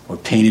or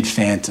painted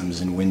phantoms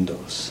in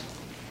windows.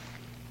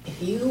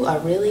 If you are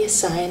really a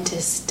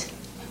scientist,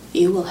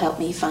 you will help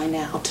me find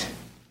out.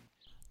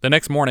 The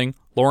next morning,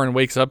 Lauren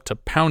wakes up to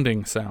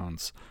pounding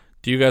sounds.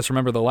 Do you guys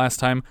remember the last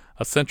time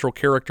a central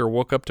character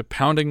woke up to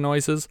pounding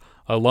noises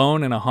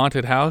alone in a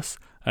haunted house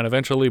and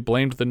eventually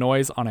blamed the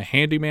noise on a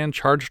handyman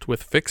charged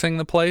with fixing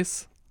the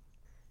place?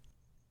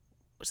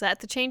 Was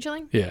that the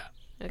changeling? Yeah.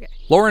 Okay.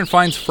 Lauren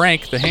finds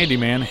Frank, the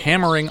handyman,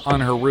 hammering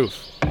on her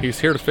roof. He's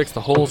here to fix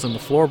the holes in the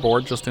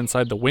floorboard just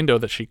inside the window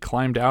that she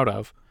climbed out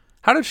of.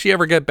 How did she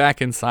ever get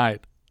back inside?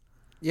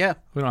 Yeah.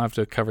 We don't have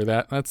to cover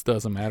that. That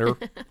doesn't matter.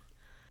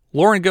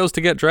 Lauren goes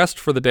to get dressed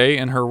for the day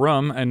in her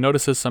room and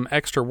notices some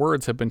extra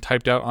words have been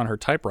typed out on her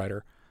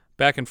typewriter.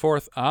 Back and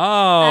forth.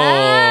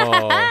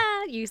 Oh.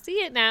 You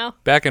see it now.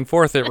 Back and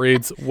forth it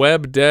reads,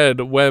 web dead,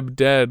 web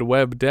dead,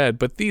 web dead.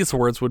 But these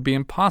words would be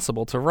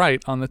impossible to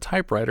write on the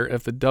typewriter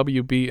if the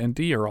W, B, and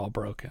D are all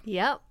broken.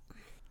 Yep.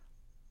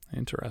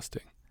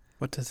 Interesting.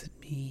 What does it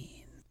mean?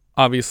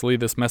 Obviously,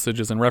 this message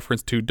is in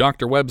reference to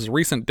Dr. Webb's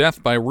recent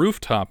death by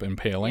rooftop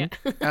impaling.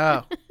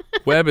 Yeah. Oh.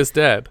 Webb is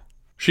dead.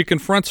 She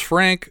confronts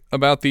Frank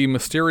about the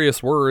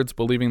mysterious words,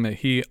 believing that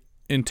he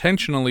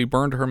intentionally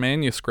burned her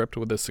manuscript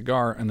with a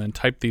cigar and then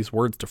typed these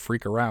words to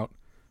freak her out.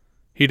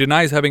 He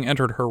denies having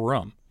entered her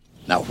room.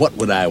 Now, what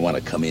would I want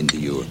to come into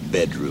your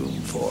bedroom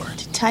for?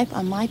 To type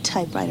on my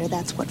typewriter,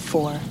 that's what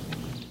for.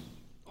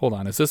 Hold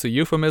on, is this a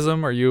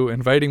euphemism? Are you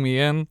inviting me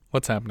in?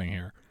 What's happening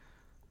here?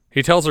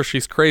 He tells her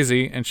she's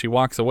crazy, and she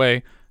walks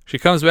away. She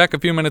comes back a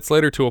few minutes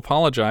later to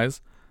apologize,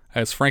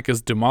 as Frank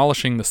is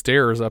demolishing the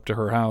stairs up to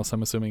her house.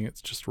 I'm assuming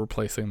it's just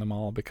replacing them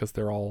all because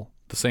they're all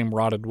the same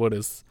rotted wood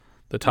as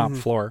the top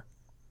floor.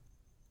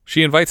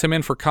 She invites him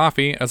in for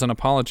coffee as an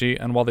apology,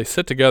 and while they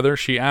sit together,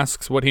 she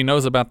asks what he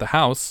knows about the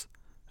house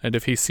and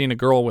if he's seen a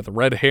girl with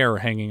red hair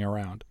hanging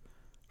around.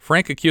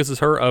 Frank accuses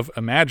her of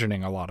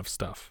imagining a lot of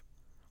stuff.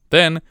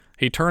 Then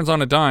he turns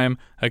on a dime,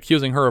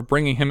 accusing her of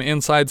bringing him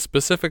inside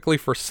specifically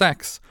for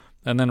sex,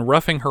 and then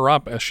roughing her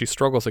up as she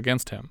struggles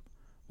against him.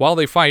 While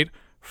they fight,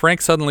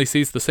 Frank suddenly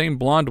sees the same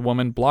blonde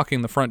woman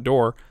blocking the front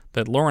door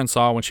that Lauren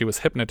saw when she was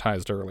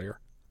hypnotized earlier.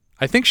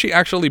 I think she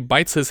actually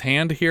bites his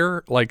hand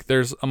here, like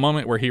there's a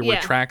moment where he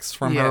retracts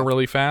from her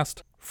really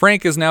fast.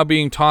 Frank is now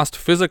being tossed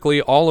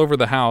physically all over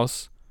the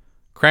house,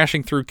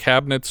 crashing through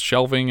cabinets,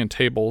 shelving, and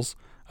tables.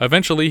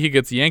 Eventually, he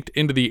gets yanked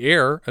into the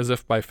air, as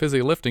if by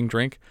fizzy lifting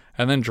drink,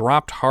 and then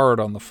dropped hard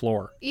on the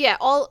floor. Yeah,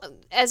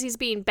 as he's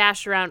being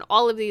bashed around,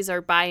 all of these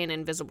are by an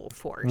invisible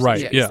force.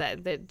 Right, yeah.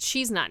 Said, that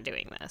she's not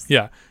doing this.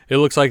 Yeah, it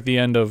looks like the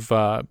end of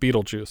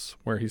Beetlejuice,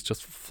 where he's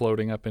just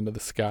floating up into the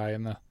sky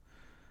in the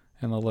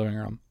living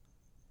room.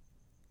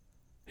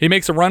 He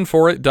makes a run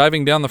for it,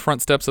 diving down the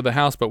front steps of the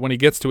house, but when he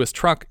gets to his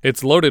truck,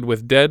 it's loaded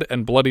with dead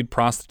and bloodied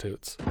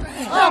prostitutes.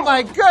 Oh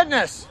my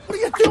goodness! What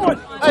are you doing?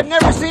 I've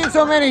never seen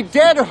so many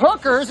dead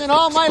hookers in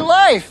all my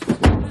life.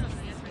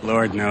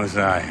 Lord knows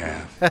I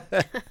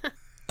have.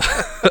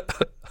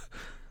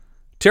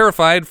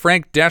 Terrified,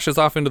 Frank dashes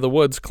off into the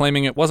woods,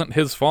 claiming it wasn't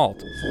his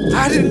fault.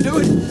 I didn't do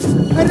it.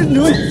 I didn't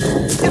do it.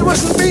 It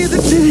wasn't me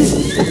that did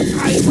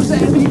it. It was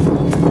Abby.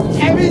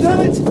 Abby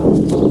done it.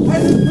 I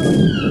didn't do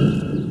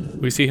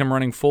it. We see him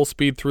running full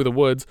speed through the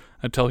woods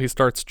until he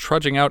starts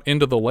trudging out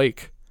into the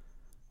lake.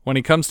 When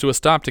he comes to a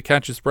stop to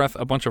catch his breath,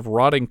 a bunch of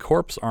rotting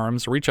corpse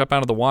arms reach up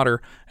out of the water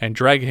and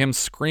drag him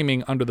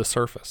screaming under the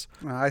surface.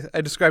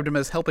 I described him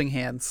as helping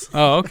hands.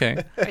 Oh,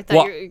 okay. I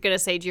thought you were going to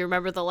say, do you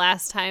remember the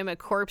last time a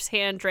corpse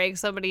hand dragged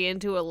somebody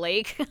into a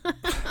lake?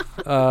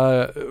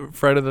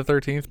 Friday the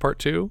 13th, part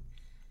 2,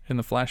 in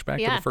the flashback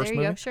Yeah, of the first there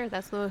you movie. go. Sure,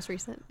 that's the most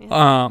recent.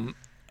 Yeah.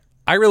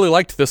 I really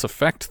liked this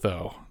effect,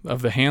 though,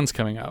 of the hands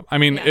coming up. I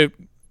mean,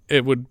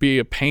 it would be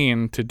a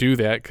pain to do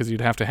that because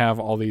you'd have to have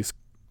all these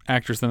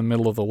actors in the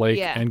middle of the lake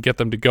and get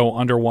them to go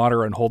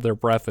underwater and hold their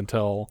breath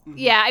until...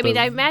 Yeah, I mean,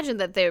 I imagine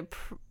that they're...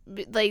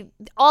 like,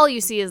 all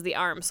you see is the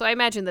arm, so I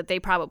imagine that they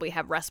probably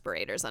have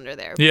respirators under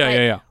there.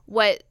 Yeah.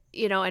 What,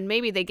 and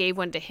maybe they gave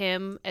one to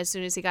him as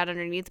soon as he got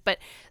underneath, but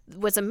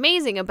what's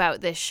amazing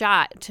about this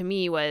shot to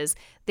me was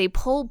they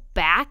pull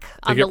back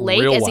on the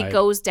lake as he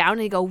goes down,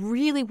 and they go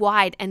really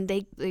wide, and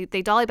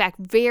they dolly back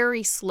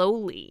very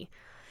slowly.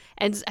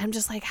 And I'm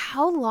just like,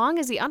 how long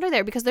is he under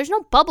there? Because there's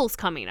no bubbles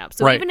coming up.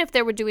 So even if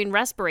they were doing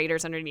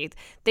respirators underneath,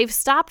 they've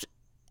stopped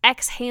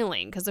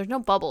exhaling because there's no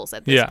bubbles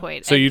at this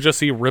point. So you just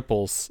see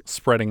ripples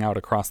spreading out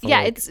across the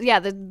lake.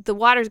 The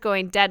water's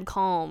going dead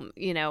calm,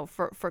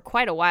 for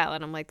quite a while.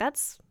 And I'm like,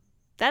 that's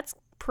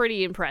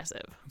pretty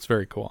impressive. It's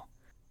very cool.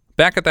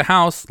 Back at the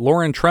house,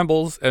 Lauren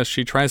trembles as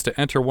she tries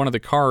to enter one of the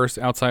cars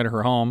outside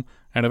her home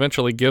and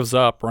eventually gives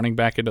up, running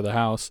back into the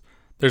house.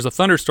 There's a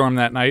thunderstorm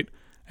that night,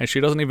 and she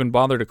doesn't even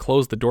bother to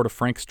close the door to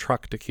Frank's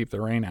truck to keep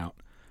the rain out.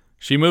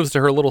 She moves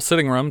to her little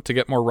sitting room to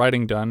get more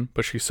writing done,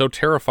 but she's so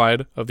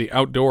terrified of the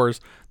outdoors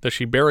that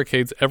she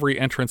barricades every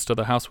entrance to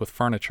the house with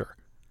furniture.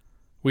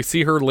 We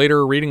see her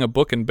later reading a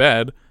book in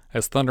bed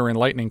as thunder and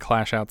lightning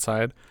clash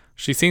outside.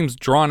 She seems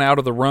drawn out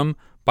of the room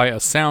by a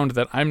sound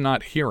that I'm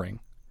not hearing.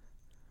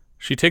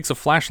 She takes a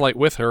flashlight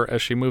with her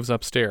as she moves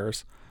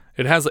upstairs.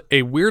 It has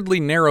a weirdly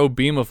narrow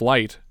beam of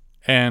light,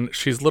 and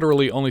she's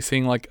literally only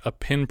seeing like a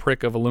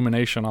pinprick of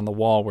illumination on the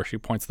wall where she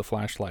points the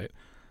flashlight.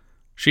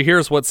 She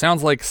hears what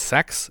sounds like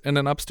sex in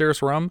an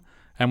upstairs room,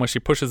 and when she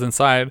pushes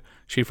inside,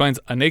 she finds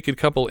a naked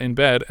couple in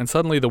bed, and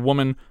suddenly the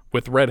woman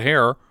with red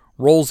hair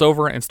rolls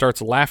over and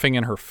starts laughing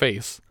in her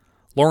face.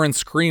 Lauren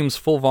screams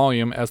full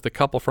volume as the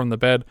couple from the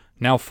bed,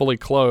 now fully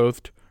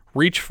clothed,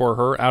 reach for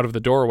her out of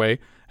the doorway,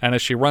 and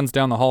as she runs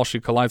down the hall, she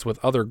collides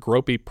with other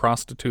gropey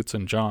prostitutes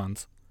and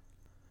Johns.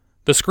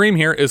 The scream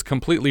here is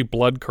completely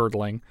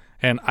blood-curdling,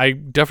 and I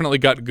definitely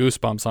got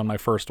goosebumps on my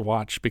first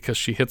watch because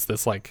she hits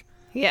this,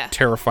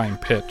 terrifying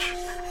pitch.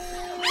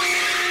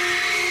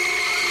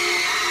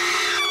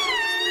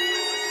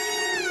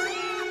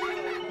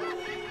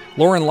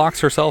 Lauren locks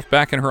herself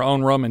back in her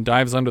own room and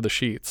dives under the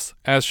sheets.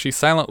 As she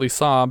silently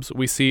sobs,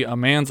 we see a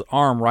man's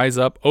arm rise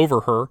up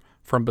over her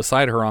from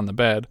beside her on the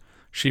bed.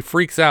 She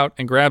freaks out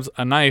and grabs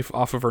a knife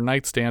off of her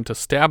nightstand to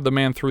stab the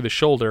man through the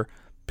shoulder,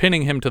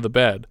 pinning him to the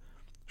bed.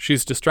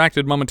 She's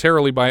distracted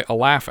momentarily by a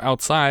laugh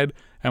outside,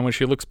 and when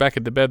she looks back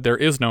at the bed, there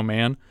is no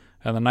man,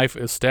 and the knife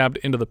is stabbed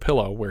into the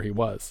pillow where he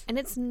was. And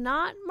it's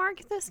not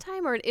Mark this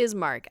time, or it is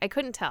Mark? I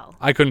couldn't tell.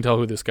 I couldn't tell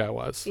who this guy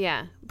was.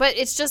 Yeah, but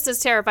it's just as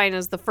terrifying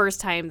as the first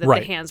time that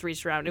the hands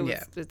reached around.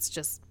 It's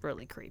just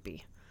really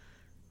creepy.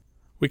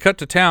 We cut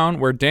to town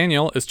where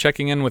Daniel is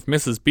checking in with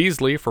Mrs.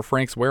 Beasley for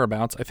Frank's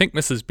whereabouts. I think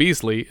Mrs.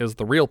 Beasley is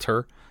the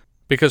realtor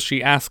because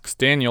she asks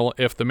Daniel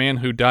if the man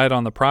who died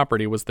on the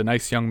property was the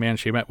nice young man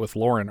she met with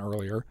Lauren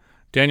earlier.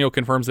 Daniel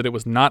confirms that it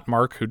was not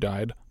Mark who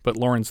died, but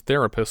Lauren's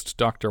therapist,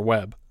 Dr.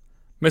 Webb.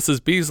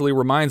 Mrs. Beasley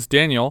reminds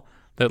Daniel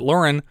that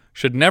Lauren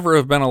should never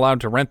have been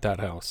allowed to rent that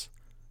house.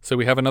 So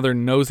we have another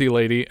nosy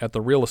lady at the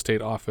real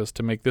estate office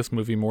to make this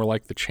movie more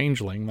like The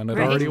Changeling than it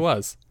already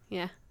was.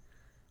 Yeah.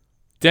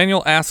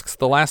 Daniel asks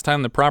the last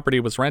time the property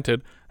was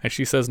rented, and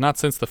she says not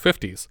since the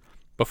 50s.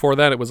 Before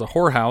that, it was a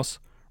whorehouse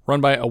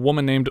run by a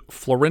woman named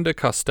Florinda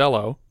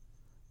Costello,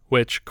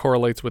 which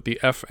correlates with the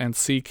F and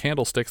C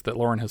candlesticks that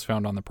Lauren has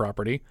found on the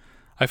property.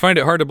 I find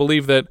it hard to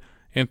believe that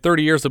in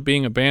 30 years of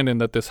being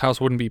abandoned that this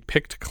house wouldn't be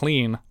picked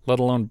clean, let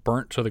alone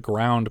burnt to the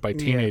ground by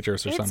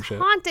teenagers or some shit.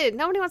 It's haunted.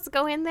 Nobody wants to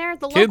go in there.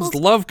 Kids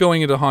love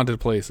going into haunted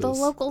places. The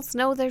locals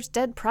know there's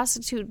dead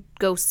prostitute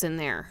ghosts in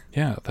there.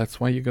 Yeah, that's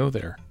why you go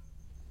there.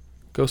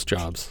 Ghost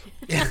jobs.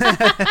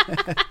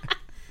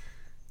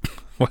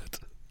 What?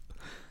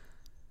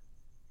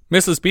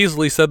 Mrs.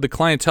 Beasley said the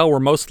clientele were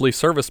mostly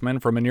servicemen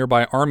from a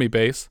nearby army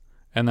base,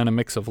 and then a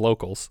mix of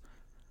locals.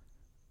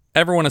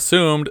 Everyone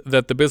assumed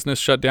that the business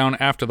shut down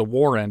after the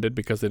war ended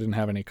because they didn't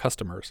have any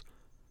customers.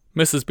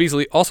 Mrs.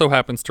 Beasley also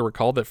happens to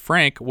recall that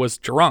Frank was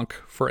drunk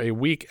for a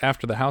week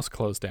after the house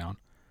closed down,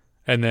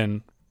 and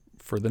then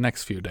for the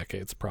next few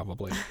decades,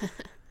 probably.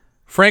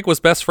 Frank was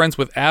best friends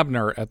with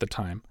Abner at the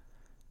time.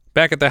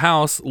 Back at the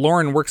house,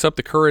 Lauren works up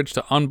the courage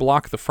to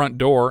unblock the front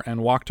door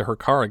and walk to her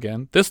car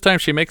again. This time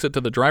she makes it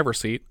to the driver's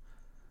seat.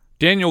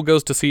 Daniel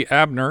goes to see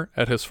Abner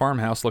at his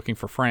farmhouse looking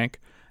for Frank.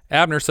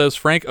 Abner says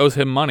Frank owes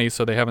him money,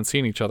 so they haven't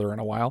seen each other in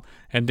a while.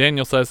 And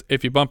Daniel says,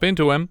 if you bump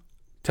into him,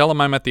 tell him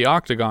I'm at the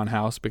Octagon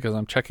house because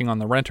I'm checking on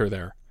the renter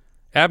there.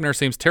 Abner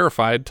seems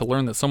terrified to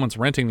learn that someone's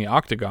renting the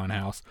Octagon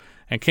house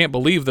and can't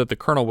believe that the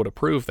colonel would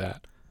approve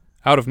that.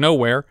 Out of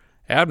nowhere,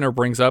 Abner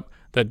brings up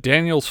that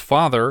Daniel's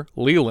father,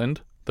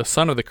 Leland, the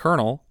son of the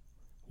colonel,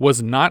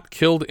 was not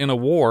killed in a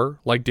war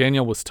like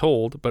Daniel was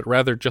told, but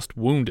rather just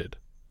wounded.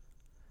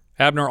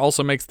 Abner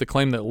also makes the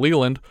claim that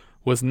Leland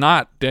was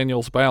not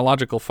Daniel's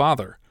biological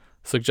father,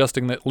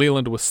 suggesting that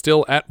Leland was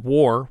still at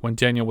war when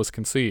Daniel was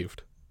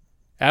conceived.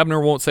 Abner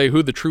won't say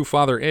who the true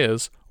father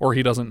is, or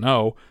he doesn't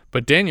know,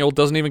 but Daniel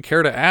doesn't even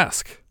care to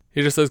ask.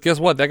 He just says, guess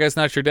what, that guy's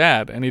not your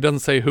dad, and he doesn't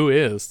say who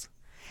is.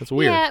 It's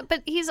weird. Yeah,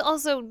 but he's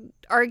also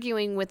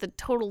arguing with a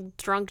total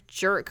drunk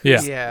jerk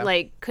who's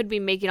like could be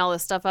making all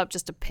this stuff up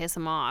just to piss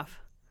him off.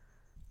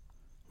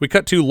 We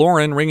cut to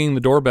Lauren ringing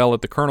the doorbell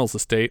at the colonel's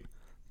estate.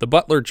 The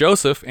butler,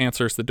 Joseph,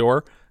 answers the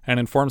door and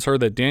informs her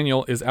that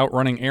Daniel is out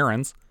running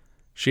errands.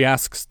 She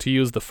asks to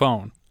use the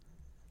phone.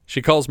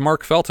 She calls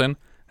Mark Felton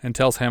and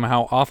tells him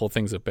how awful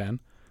things have been.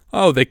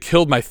 Oh, they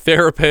killed my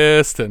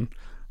therapist and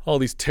all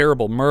these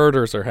terrible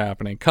murders are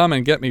happening. Come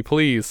and get me,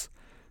 please.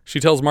 She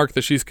tells Mark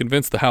that she's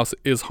convinced the house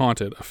is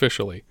haunted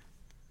officially.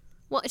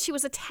 Well, she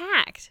was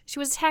attacked. She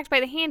was attacked by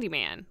the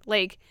handyman.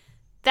 Like,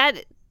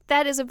 that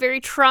is a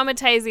very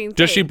traumatizing thing.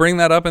 Does she bring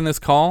that up in this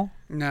call?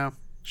 No.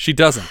 She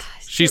doesn't.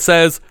 She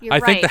says, you're I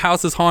think right. the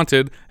house is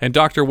haunted and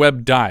Dr.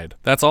 Webb died.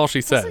 That's all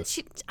she says.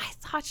 I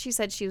thought she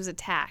said she was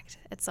attacked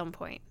at some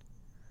point.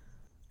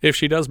 If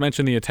she does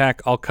mention the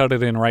attack, I'll cut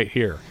it in right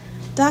here.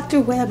 Dr.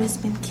 Webb has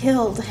been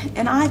killed,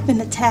 and I've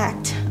been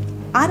attacked.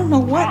 I don't know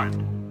what.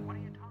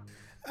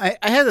 I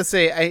had to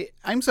say,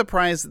 I'm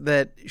surprised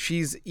that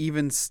she's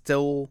even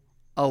still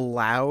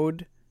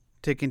allowed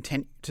to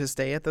continue to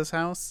stay at this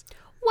house.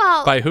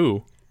 Well, by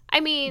who? I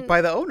mean,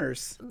 by the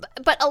owners.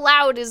 But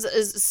allowed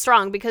is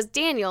strong because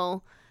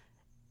Daniel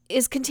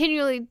is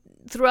continually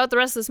throughout the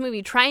rest of this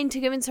movie trying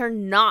to convince her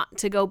not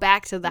to go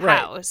back to the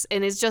house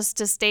and is just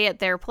to stay at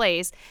their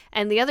place.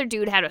 And the other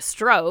dude had a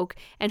stroke,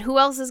 and who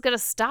else is going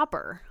to stop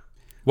her?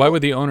 Why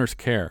would the owners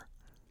care?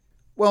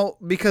 Well,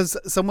 because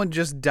someone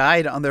just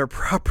died on their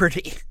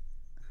property.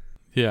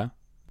 Yeah.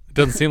 It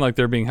doesn't seem like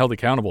they're being held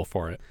accountable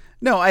for it.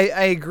 No, I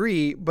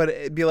agree, but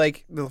it'd be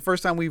like the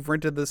first time we've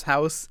rented this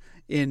house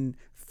in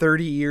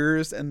 30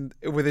 years and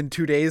within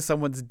 2 days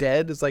someone's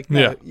dead. It's like,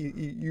 no,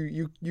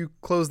 you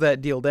close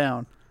that deal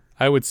down.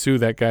 I would sue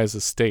that guy's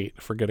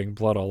estate for getting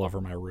blood all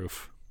over my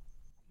roof.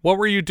 What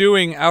were you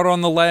doing out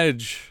on the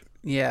ledge?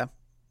 Yeah.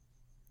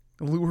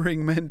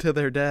 Luring men to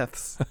their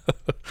deaths.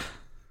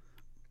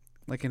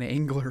 Like an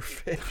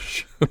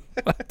anglerfish.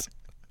 What?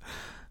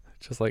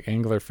 Just like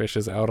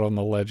anglerfishes out on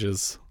the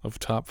ledges of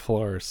top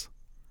floors.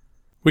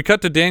 We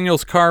cut to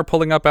Daniel's car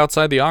pulling up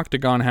outside the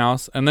Octagon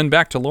house, and then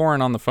back to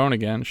Lauren on the phone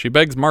again. She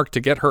begs Mark to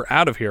get her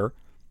out of here.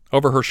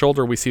 Over her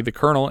shoulder, we see the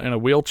colonel in a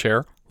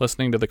wheelchair,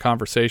 listening to the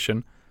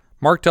conversation.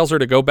 Mark tells her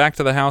to go back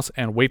to the house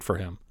and wait for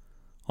him.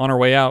 On her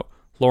way out,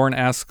 Lauren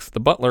asks the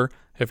butler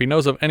if he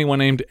knows of anyone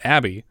named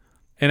Abby,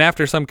 and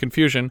after some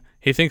confusion,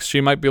 he thinks she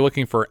might be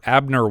looking for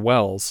Abner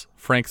Wells,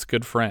 Frank's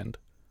good friend.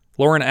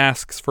 Lauren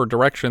asks for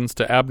directions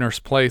to Abner's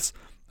place,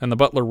 and the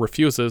butler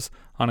refuses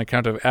on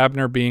account of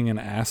Abner being an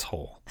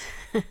asshole.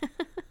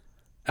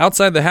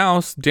 Outside the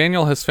house,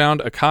 Daniel has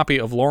found a copy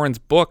of Lauren's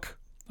book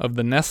of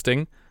The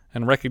Nesting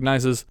and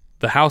recognizes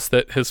the house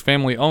that his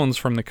family owns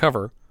from the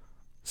cover.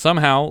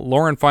 Somehow,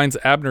 Lauren finds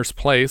Abner's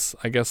place.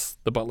 I guess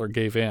the butler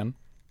gave in.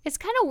 It's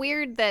kind of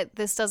weird that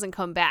this doesn't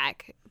come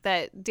back,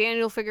 that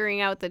Daniel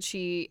figuring out that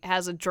she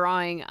has a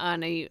drawing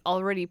on a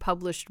already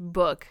published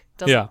book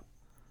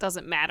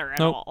doesn't matter at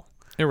all.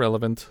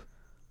 Irrelevant.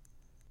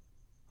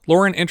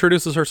 Lauren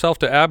introduces herself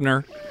to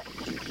Abner.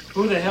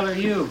 Who the hell are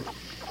you?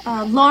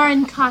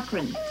 Lauren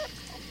Cochran.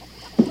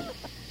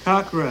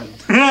 Cochran.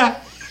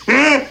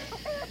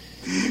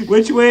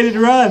 Which way did it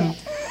run?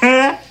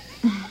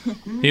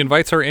 He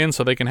invites her in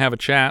so they can have a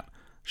chat.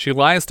 She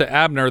lies to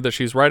Abner that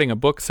she's writing a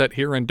book set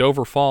here in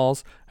Dover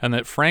Falls and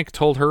that Frank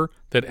told her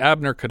that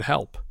Abner could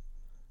help.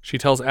 She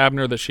tells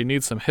Abner that she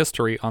needs some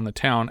history on the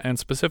town and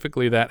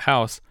specifically that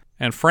house,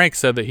 and Frank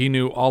said that he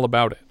knew all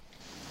about it.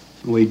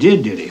 Well, he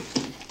did he?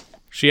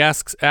 She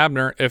asks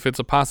Abner if it's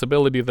a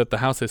possibility that the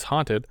house is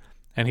haunted,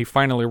 and he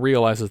finally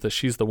realizes that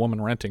she's the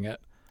woman renting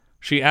it.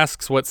 She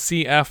asks what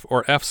CF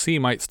or FC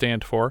might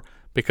stand for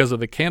because of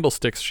the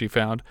candlesticks she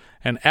found,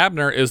 and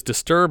Abner is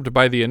disturbed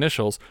by the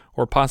initials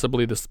or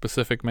possibly the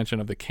specific mention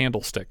of the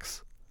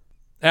candlesticks.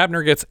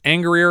 Abner gets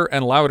angrier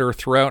and louder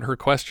throughout her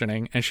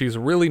questioning, and she's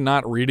really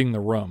not reading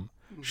the room.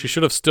 She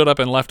should have stood up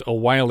and left a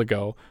while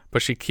ago,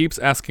 but she keeps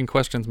asking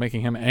questions,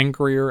 making him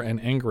angrier and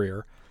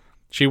angrier.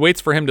 She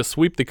waits for him to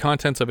sweep the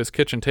contents of his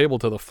kitchen table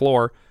to the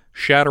floor,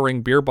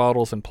 shattering beer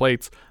bottles and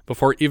plates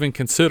before even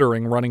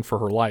considering running for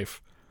her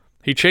life.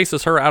 He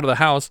chases her out of the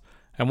house,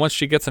 and once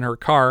she gets in her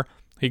car,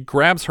 he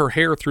grabs her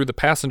hair through the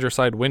passenger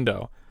side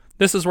window.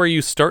 This is where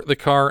you start the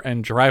car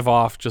and drive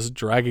off, just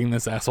dragging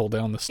this asshole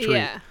down the street.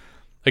 Yeah.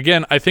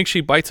 Again, I think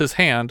she bites his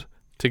hand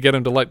to get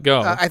him to let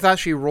go. I thought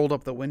she rolled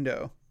up the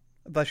window.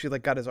 I thought she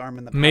got his arm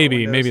in the power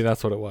Maybe windows.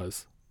 that's what it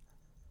was.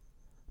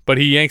 But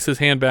he yanks his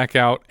hand back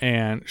out,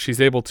 and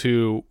she's able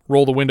to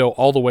roll the window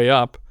all the way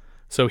up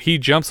So he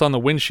jumps on the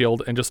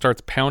windshield and just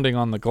starts pounding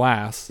on the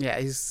glass. Yeah,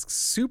 he's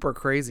super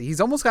crazy. He's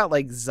almost got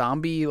like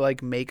zombie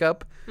like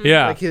makeup.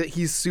 Yeah. Like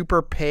he's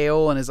super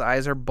pale and his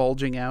eyes are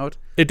bulging out.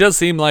 It does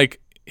seem like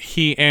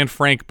he and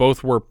Frank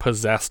both were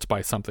possessed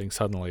by something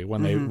suddenly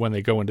when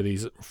they go into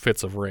these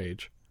fits of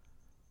rage.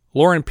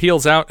 Lauren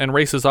peels out and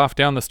races off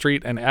down the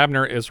street, and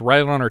Abner is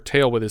right on her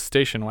tail with his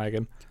station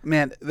wagon.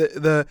 Man,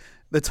 the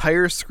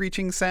tire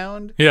screeching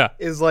sound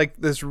is like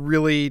this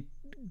really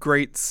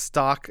great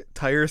stock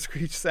tire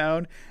screech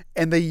sound,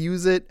 and they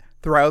use it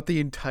throughout the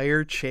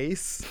entire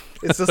chase.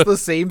 It's just the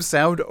same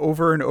sound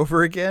over and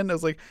over again. I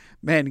was like,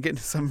 man, getting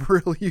some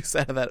real use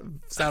out of that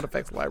sound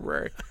effects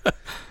library.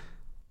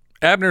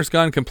 Abner's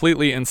gone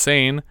completely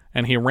insane,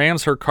 and he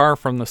rams her car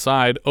from the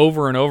side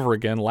over and over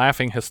again,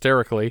 laughing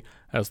hysterically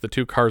as the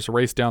two cars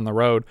race down the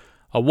road.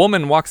 A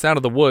woman walks out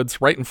of the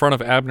woods right in front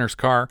of Abner's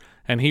car,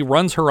 and he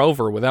runs her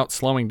over without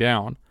slowing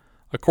down.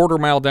 A quarter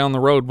mile down the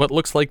road, what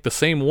looks like the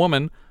same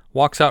woman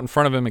walks out in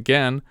front of him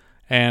again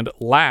and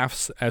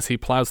laughs as he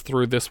plows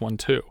through this one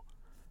too.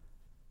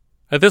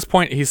 At this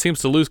point, he seems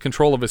to lose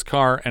control of his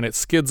car, and it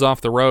skids off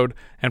the road,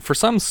 and for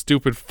some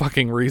stupid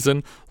fucking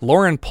reason,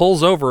 Lauren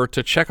pulls over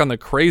to check on the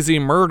crazy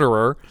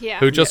murderer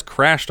who just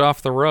crashed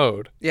off the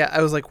road. Yeah,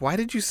 I was like, why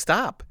did you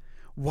stop?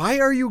 Why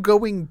are you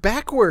going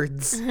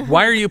backwards?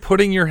 Why are you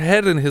putting your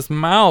head in his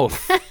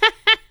mouth?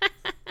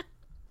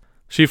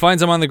 She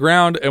finds him on the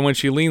ground, and when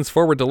she leans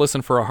forward to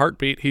listen for a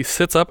heartbeat, he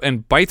sits up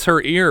and bites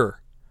her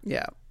ear.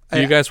 Yeah. Do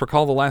you guys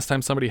recall the last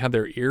time somebody had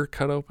their ear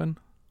cut open?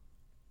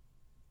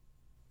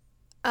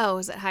 Oh,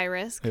 was it high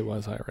risk? It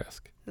was high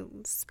risk.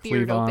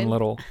 Speared Cleave on open.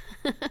 little.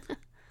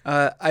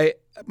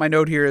 My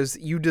note here is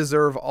you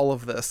deserve all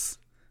of this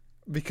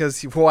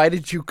because why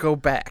did you go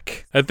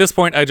back? At this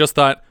point, I just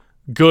thought,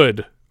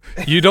 good.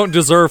 You don't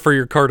deserve for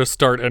your car to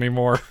start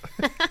anymore.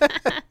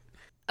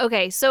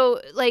 Okay, so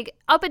like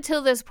up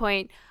until this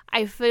point,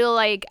 I feel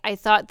like I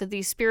thought that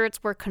these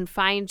spirits were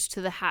confined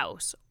to the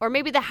house, or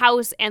maybe the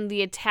house and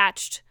the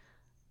attached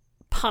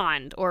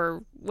pond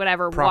or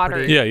whatever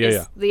Property. water.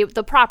 Yeah.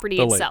 The property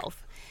The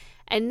itself.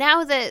 And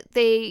now that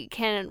they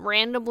can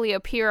randomly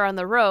appear on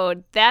the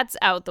road, that's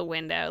out the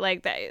window.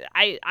 Like that,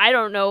 I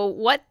don't know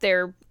what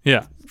their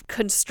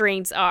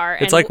constraints are.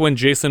 It's like when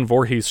Jason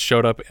Voorhees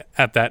showed up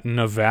at that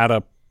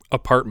Nevada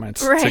apartment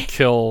to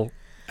kill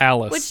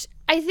Alice. Which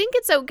I think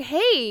it's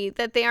okay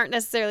that they aren't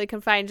necessarily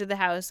confined to the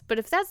house, but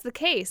if that's the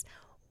case,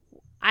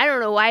 I don't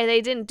know why they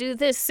didn't do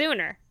this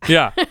sooner.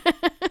 Yeah.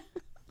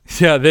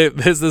 Yeah,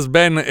 this has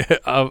been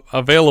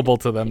available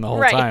to them the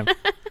whole time.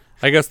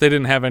 I guess they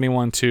didn't have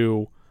anyone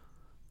to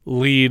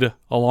lead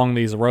along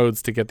these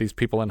roads to get these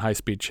people in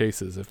high-speed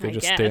chases if they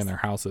stay in their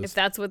houses. If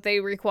that's what they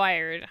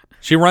required.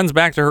 She runs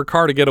back to her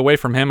car to get away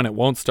from him, and it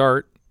won't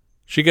start.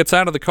 She gets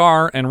out of the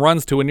car and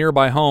runs to a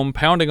nearby home,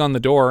 pounding on the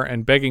door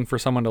and begging for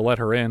someone to let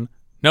her in.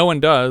 No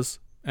one does,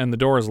 and the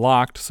door is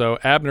locked, so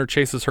Abner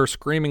chases her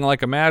screaming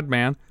like a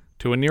madman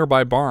to a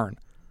nearby barn.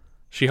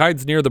 She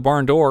hides near the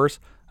barn doors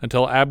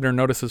until Abner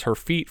notices her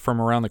feet from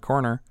around the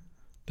corner.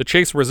 The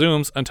chase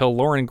resumes until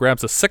Lauren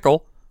grabs a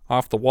sickle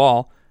off the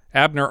wall.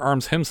 Abner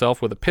arms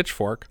himself with a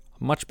pitchfork,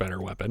 a much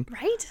better weapon.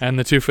 Right? And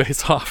the two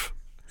face off.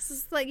 This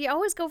is like, you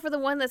always go for the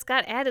one that's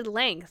got added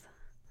length.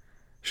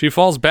 She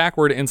falls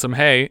backward in some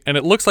hay, and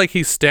it looks like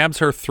he stabs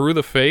her through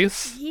the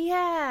face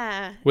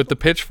Yeah. with the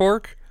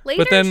pitchfork.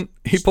 Later, but then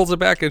he pulls it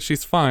back and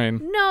she's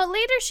fine. No,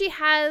 later she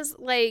has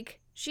a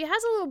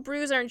little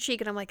bruise on her cheek,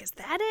 and I'm like, is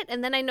that it?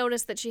 And then I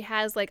noticed that she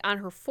has like on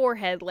her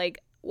forehead like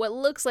what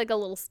looks like a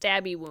little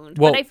stabby wound.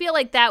 Well, but I feel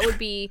like that would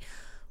be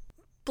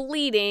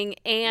bleeding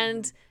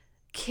and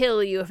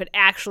kill you if it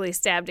actually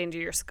stabbed into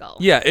your skull.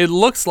 Yeah, it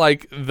looks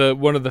like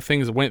one of the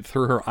things went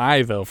through her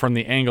eye though, from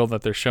the angle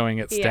that they're showing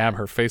it stab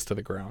her face to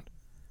the ground.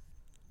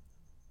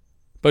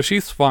 But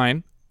she's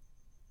fine.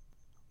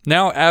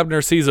 Now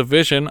Abner sees a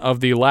vision of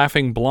the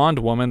laughing blonde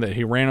woman that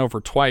he ran over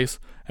twice,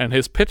 and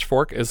his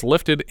pitchfork is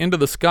lifted into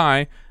the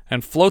sky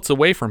and floats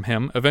away from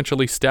him,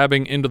 eventually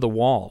stabbing into the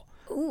wall.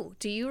 Ooh,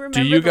 do you remember?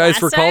 Do you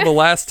guys recall the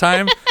last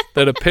time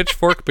that a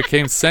pitchfork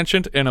became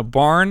sentient in a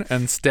barn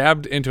and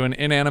stabbed into an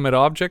inanimate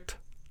object?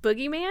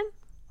 Boogeyman?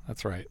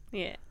 That's right.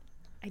 Yeah,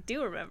 I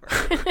do remember.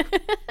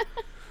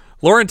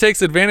 Lauren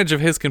takes advantage of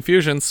his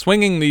confusion,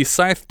 swinging the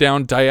scythe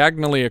down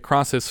diagonally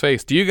across his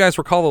face. Do you guys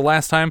recall the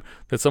last time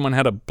that someone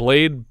had a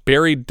blade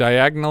buried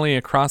diagonally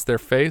across their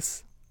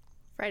face?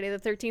 Friday the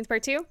 13th,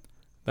 part 2?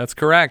 That's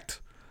correct.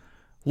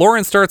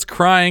 Lauren starts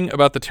crying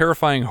about the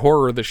terrifying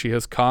horror that she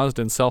has caused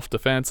in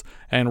self-defense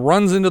and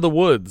runs into the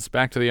woods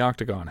back to the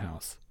Octagon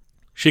house.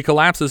 She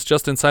collapses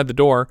just inside the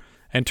door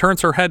and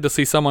turns her head to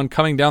see someone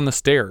coming down the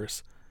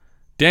stairs.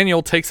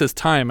 Daniel takes his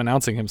time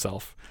announcing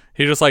himself.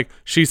 He's just like,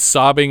 she's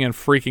sobbing and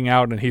freaking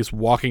out, and he's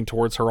walking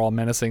towards her all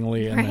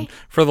menacingly. And then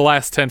for the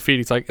last 10 feet,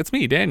 he's like, it's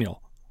me,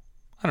 Daniel.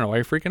 I don't know why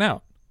you're freaking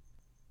out.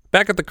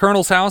 Back at the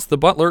Colonel's house, the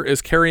butler is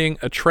carrying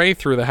a tray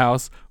through the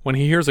house when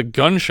he hears a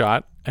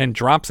gunshot and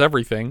drops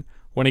everything.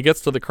 When he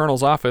gets to the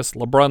Colonel's office,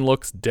 LeBrun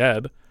looks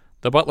dead.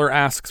 The butler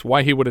asks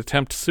why he would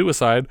attempt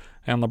suicide,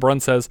 and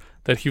LeBrun says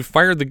that he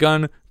fired the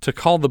gun to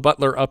call the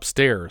butler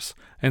upstairs,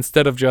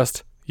 instead of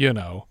just,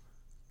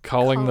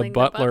 calling the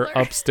butler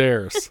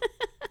upstairs.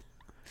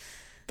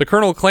 The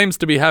colonel claims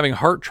to be having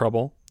heart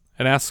trouble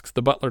and asks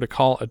the butler to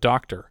call a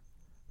doctor.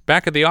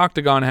 Back at the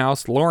Octagon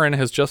house, Lauren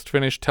has just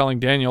finished telling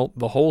Daniel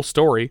the whole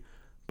story,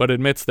 but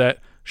admits that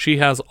she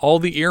has all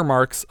the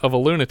earmarks of a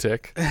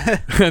lunatic.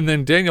 And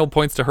then Daniel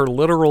points to her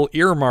literal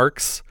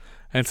earmarks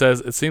and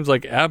says it seems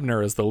like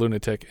Abner is the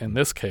lunatic in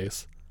this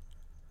case.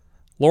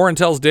 Lauren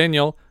tells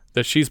Daniel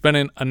that she's been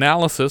in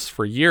analysis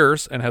for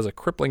years and has a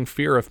crippling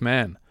fear of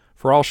men.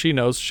 For all she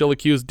knows, she'll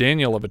accuse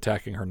Daniel of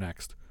attacking her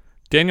next.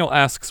 Daniel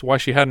asks why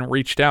she hadn't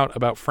reached out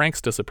about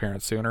Frank's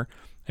disappearance sooner,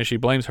 and she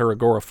blames her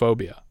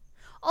agoraphobia.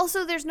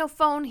 Also, there's no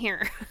phone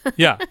here.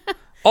 Yeah.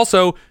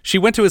 Also, she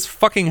went to his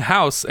fucking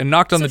house and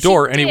knocked on the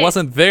door, and he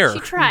wasn't there. She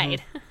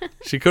tried.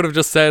 She could have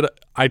just said,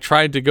 I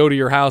tried to go to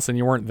your house and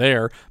you weren't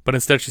there, but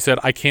instead she said,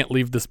 I can't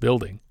leave this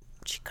building.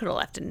 She could have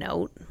left a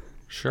note.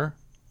 Sure.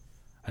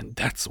 And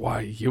that's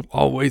why you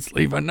always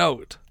leave a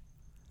note.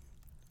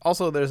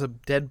 Also, there's a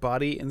dead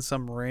body in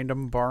some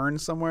random barn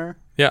somewhere.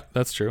 Yeah,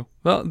 that's true.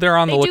 Well, they're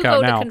on the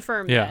lookout now. They do go to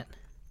confirm that.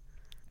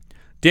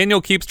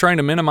 Daniel keeps trying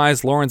to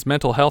minimize Lauren's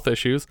mental health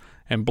issues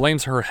and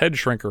blames her head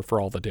shrinker for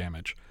all the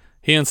damage.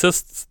 He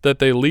insists that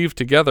they leave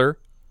together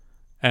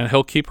and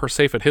he'll keep her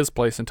safe at his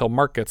place until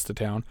Mark gets to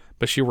town,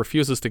 but she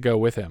refuses to go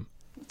with him.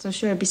 So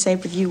sure it'd be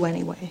safe with you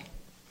anyway.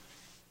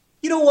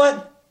 You know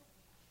what?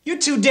 You're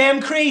too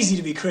damn crazy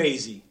to be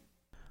crazy.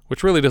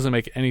 Which really doesn't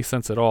make any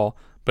sense at all,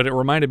 but it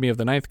reminded me of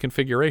the 9th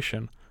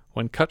configuration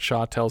when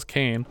Cutshaw tells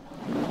Kane,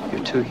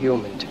 You're too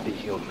human to be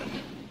human.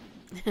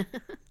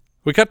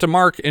 We cut to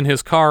Mark in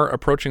his car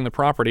approaching the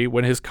property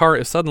when his car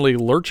is suddenly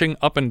lurching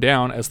up and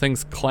down as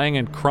things clang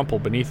and crumple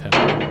beneath him.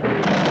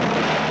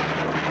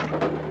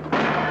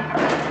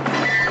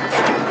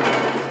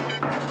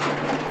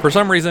 For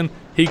some reason,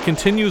 he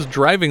continues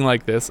driving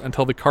like this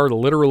until the car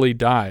literally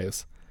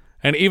dies.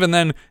 And even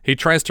then, he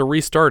tries to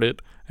restart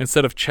it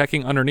instead of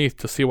checking underneath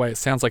to see why it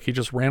sounds like he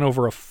just ran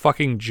over a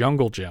fucking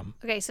jungle gym.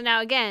 Okay, so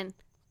now again,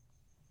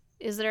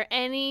 is there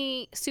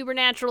any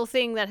supernatural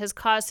thing that has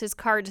caused his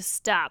car to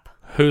stop?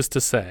 Who's to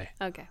say?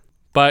 Okay.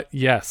 But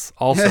yes,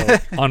 also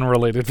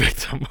unrelated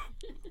victim.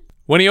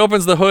 When he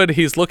opens the hood,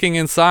 he's looking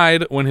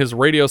inside when his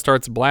radio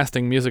starts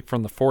blasting music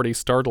from the 40s,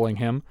 startling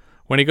him.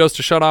 When he goes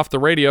to shut off the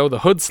radio, the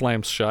hood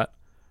slams shut.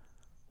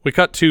 We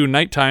cut to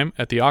nighttime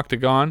at the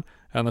Octagon,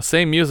 and the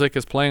same music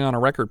is playing on a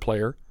record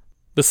player.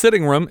 The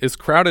sitting room is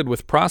crowded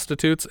with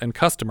prostitutes and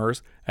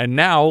customers, and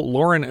now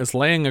Lauren is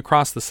laying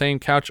across the same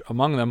couch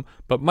among them,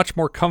 but much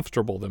more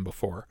comfortable than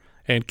before,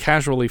 and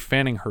casually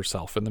fanning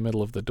herself in the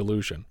middle of the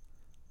delusion.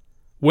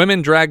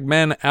 Women drag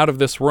men out of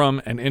this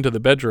room and into the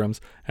bedrooms,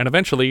 and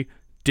eventually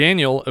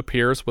Daniel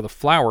appears with a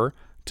flower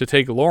to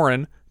take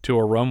Lauren to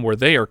a room where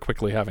they are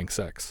quickly having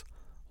sex.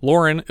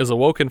 Lauren is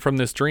awoken from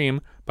this dream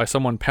by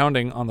someone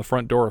pounding on the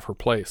front door of her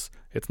place.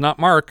 It's not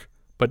Mark,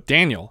 but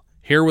Daniel,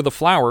 here with a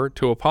flower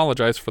to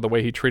apologize for the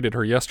way he treated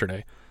her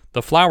yesterday.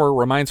 The flower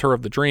reminds her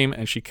of the dream,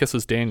 and she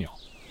kisses Daniel.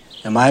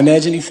 Am I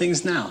imagining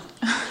things now?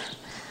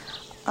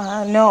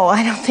 No,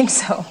 I don't think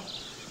so.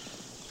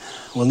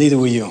 Well, neither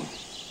were you.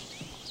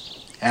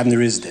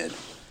 Abner is dead.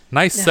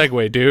 Nice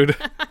segue, dude.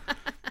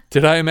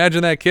 Did I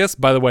imagine that kiss?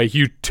 By the way,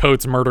 you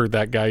totes murdered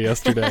that guy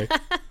yesterday.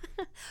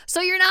 So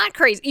you're not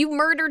crazy. You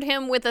murdered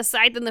him with a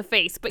scythe in the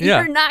face, but Yeah.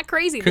 you're not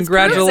crazy. This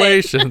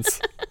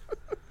Congratulations.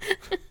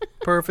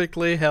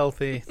 Perfectly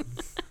healthy.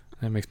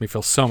 That makes me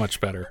feel so much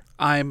better.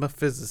 I'm a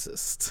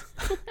physicist.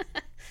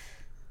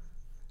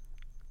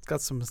 It's got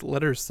some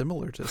letters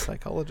similar to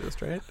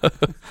psychologist, right?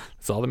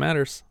 That's all that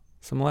matters.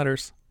 Some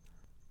letters.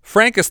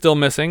 Frank is still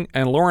missing,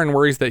 and Lauren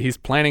worries that he's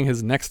planning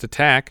his next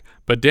attack,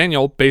 but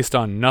Daniel, based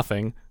on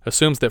nothing,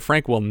 assumes that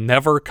Frank will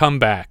never come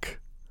back.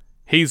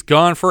 He's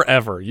gone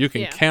forever. You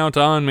can count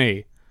on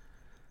me.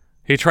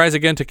 He tries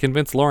again to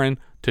convince Lauren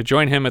to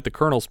join him at the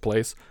colonel's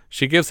place.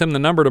 She gives him the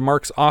number to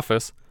Mark's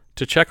office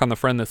to check on the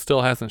friend that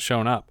still hasn't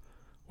shown up.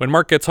 When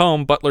Mark gets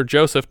home, Butler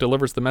Joseph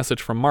delivers the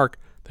message from Mark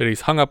that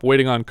he's hung up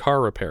waiting on car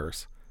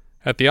repairs.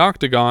 At the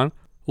Octagon,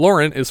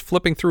 Lauren is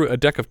flipping through a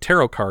deck of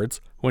tarot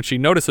cards when she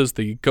notices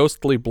the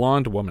ghostly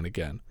blonde woman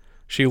again.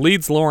 She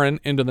leads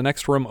Lauren into the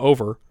next room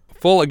over,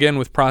 full again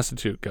with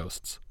prostitute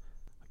ghosts.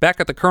 Back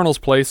at the colonel's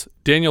place,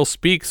 Daniel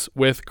speaks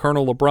with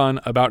Colonel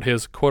LeBrun about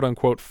his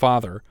quote-unquote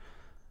father.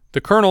 The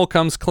colonel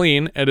comes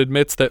clean and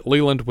admits that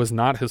Leland was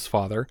not his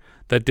father,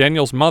 that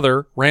Daniel's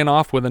mother ran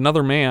off with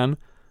another man,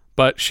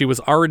 but she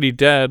was already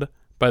dead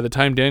by the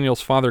time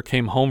Daniel's father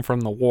came home from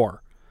the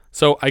war.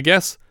 So I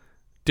guess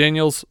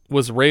Daniel's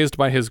was raised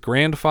by his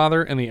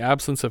grandfather in the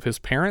absence of his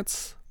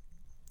parents?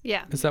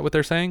 Yeah. Is that what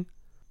they're saying?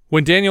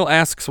 When Daniel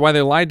asks why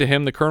they lied to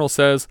him, the colonel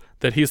says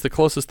that he's the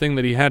closest thing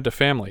that he had to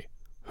family.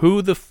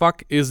 Who the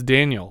fuck is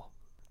Daniel?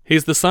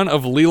 He's the son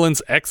of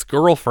Leland's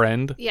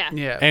ex-girlfriend.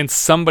 Yeah. And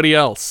somebody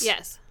else.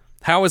 Yes.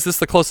 How is this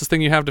the closest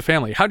thing you have to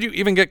family? How'd you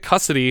even get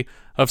custody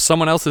of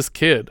someone else's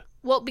kid?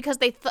 Well, because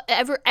they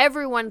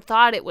everyone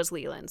thought it was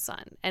Leland's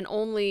son, and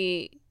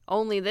only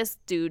Only this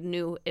dude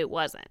knew it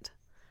wasn't.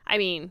 I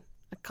mean,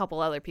 a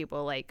couple other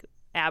people like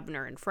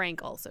Abner and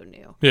Frank also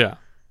knew. Yeah.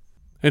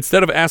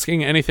 Instead of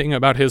asking anything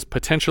about his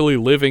potentially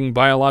living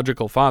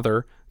biological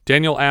father,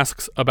 Daniel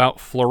asks about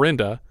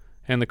Florinda,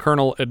 and the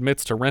colonel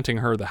admits to renting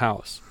her the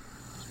house.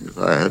 If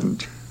I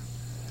hadn't,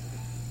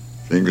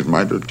 things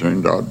might have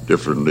turned out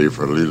differently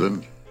for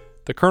Leland.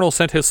 The colonel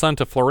sent his son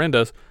to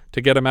Florinda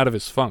to get him out of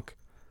his funk.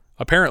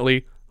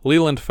 Apparently,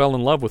 Leland fell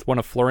in love with one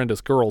of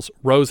Florinda's girls,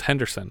 Rose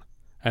Henderson,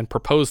 and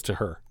proposed to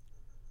her.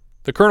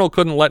 The colonel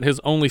couldn't let his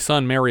only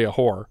son marry a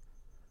whore.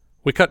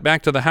 We cut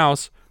back to the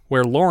house,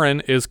 where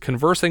Lauren is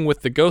conversing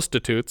with the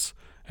ghostitutes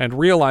and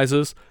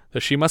realizes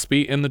that she must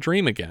be in the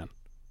dream again.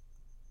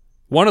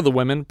 One of the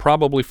women,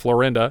 probably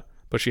Florinda,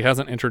 but she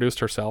hasn't introduced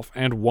herself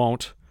and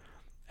won't,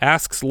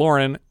 asks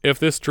Lauren if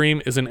this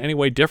dream is in any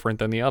way different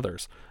than the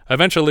others.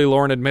 Eventually,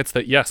 Lauren admits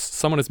that yes,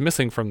 someone is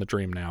missing from the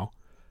dream now.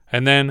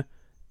 And then,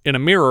 in a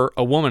mirror,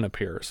 a woman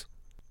appears.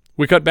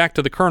 We cut back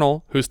to the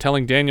colonel, who's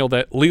telling Daniel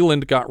that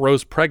Leland got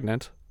Rose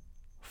pregnant.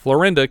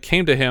 Florinda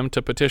came to him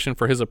to petition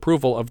for his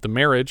approval of the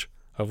marriage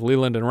of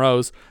Leland and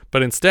Rose,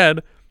 but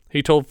instead,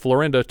 he told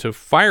Florinda to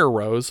fire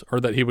Rose or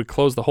that he would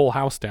close the whole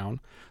house down,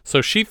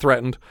 so she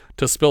threatened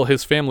to spill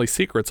his family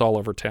secrets all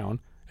over town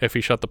if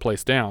he shut the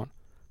place down.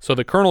 So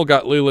the colonel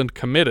got Leland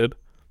committed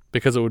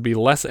because it would be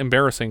less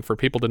embarrassing for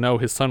people to know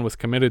his son was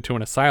committed to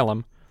an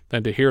asylum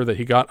than to hear that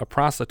he got a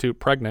prostitute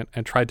pregnant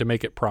and tried to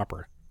make it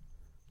proper.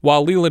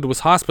 While Leland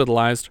was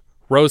hospitalized,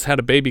 Rose had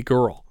a baby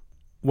girl.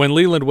 When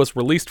Leland was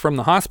released from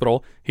the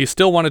hospital, he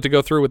still wanted to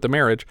go through with the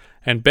marriage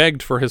and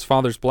begged for his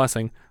father's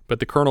blessing, but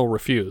the colonel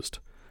refused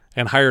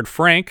and hired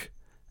Frank,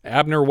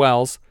 Abner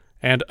Wells,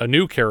 and a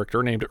new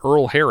character named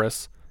Earl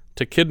Harris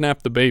to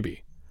kidnap the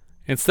baby.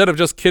 Instead of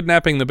just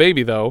kidnapping the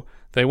baby, though,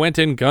 they went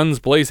in guns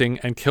blazing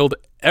and killed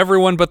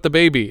everyone but the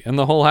baby in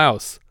the whole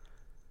house.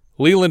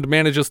 Leland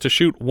manages to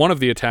shoot one of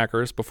the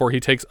attackers before he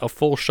takes a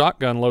full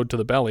shotgun load to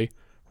the belly.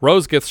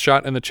 Rose gets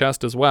shot in the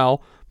chest as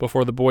well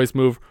before the boys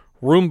move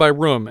room by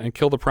room and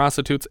kill the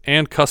prostitutes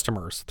and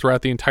customers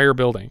throughout the entire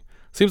building.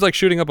 Seems like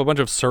shooting up a bunch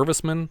of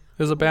servicemen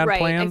is a bad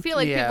plan. I feel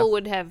like people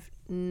would have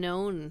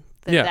known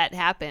that that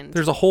happened.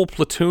 There's a whole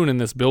platoon in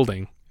this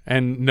building,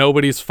 and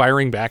nobody's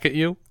firing back at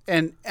you.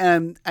 And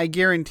I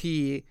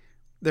guarantee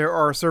there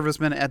are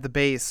servicemen at the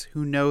base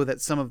who know that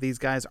some of these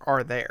guys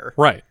are there.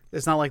 Right.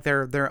 It's not like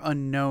they're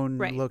unknown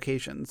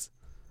locations.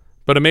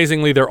 But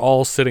amazingly, they're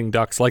all sitting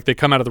ducks. Like, they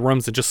come out of the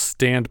rooms and just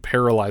stand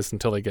paralyzed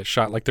until they get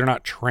shot. Like, they're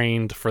not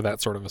trained for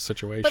that sort of a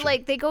situation. But,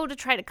 like, they go to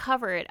try to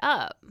cover it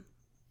up.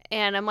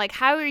 And I'm like,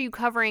 how are you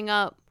covering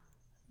up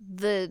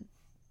the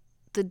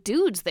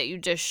dudes that you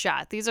just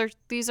shot? These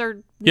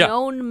are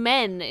known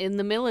men in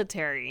the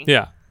military.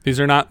 Yeah. These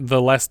are not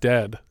the less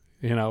dead.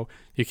 You know,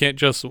 you can't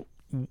just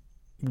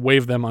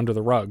wave them under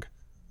the rug.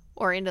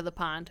 Or into the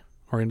pond.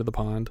 Or into the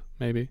pond,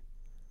 maybe.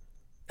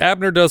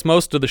 Abner does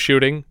most of the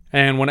shooting,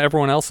 and when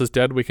everyone else is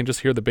dead, we can just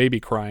hear the baby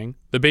crying.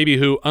 The baby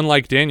who,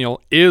 unlike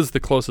Daniel, is the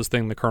closest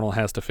thing the colonel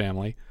has to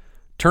family.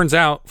 Turns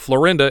out,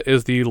 Florinda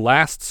is the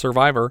last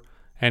survivor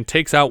and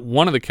takes out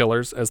one of the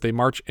killers as they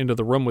march into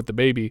the room with the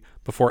baby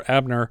before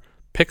Abner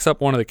picks up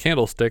one of the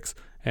candlesticks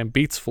and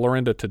beats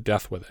Florinda to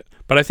death with it.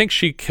 But I think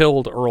she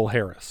killed Earl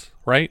Harris,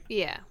 right?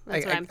 Yeah,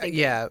 that's what I'm thinking.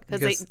 Yeah.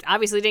 Because they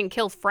obviously didn't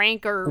kill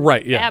Frank or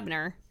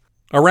Abner.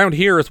 Around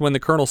here is when the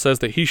colonel says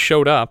that he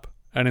showed up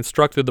and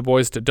instructed the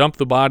boys to dump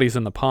the bodies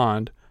in the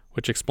pond,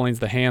 which explains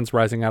the hands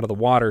rising out of the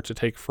water to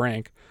take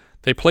Frank.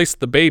 They placed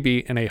the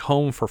baby in a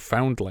home for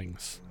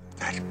foundlings.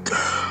 That girl.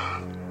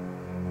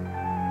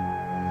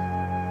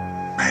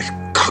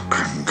 That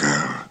Cochran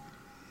girl.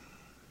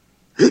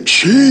 It's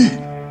she.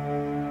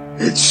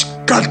 It's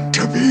got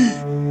to be.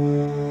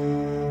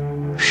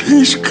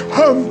 She's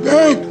come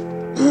back.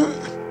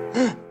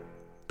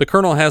 The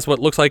colonel has what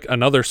looks like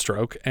another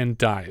stroke and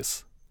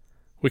dies.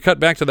 We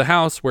cut back to the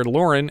house where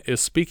Lauren is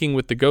speaking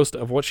with the ghost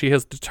of what she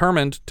has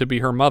determined to be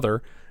her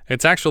mother.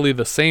 It's actually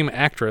the same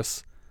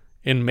actress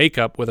in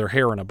makeup with her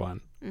hair in a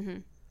bun. Mm-hmm.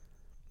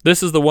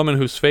 This is the woman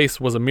whose face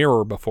was a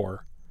mirror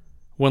before.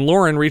 When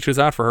Lauren reaches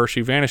out for her,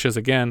 she vanishes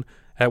again,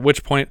 at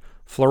which point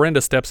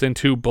Florinda steps in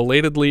to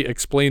belatedly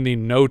explain the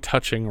no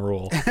touching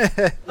rule.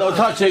 No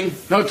touching.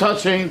 No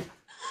touching.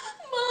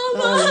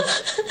 Mama!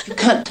 You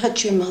can't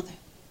touch your mother.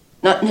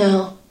 Not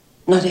now.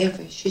 Not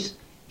ever.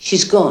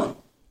 She's gone.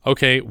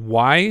 Okay,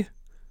 why?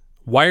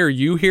 Why are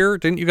you here?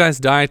 Didn't you guys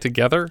die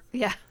together?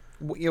 Yeah.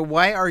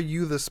 Why are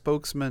you the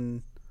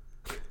spokesman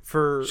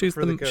for She's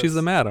the ghost? She's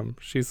the madam.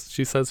 She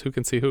says who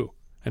can see who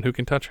and who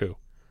can touch who.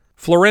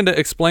 Florinda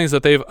explains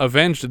that they've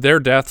avenged their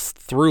deaths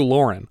through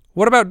Lauren.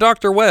 What about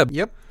Dr. Webb?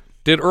 Yep.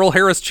 Did Earl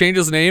Harris change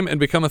his name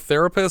and become a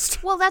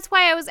therapist? Well, that's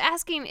why I was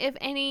asking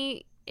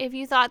if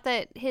you thought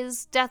that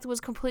his death was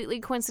completely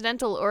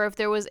coincidental or if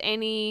there was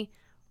anything,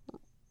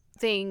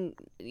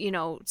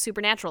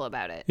 supernatural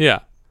about it. Yeah.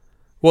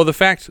 Well, the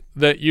fact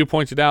that you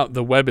pointed out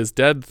the Webb is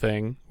dead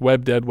thing,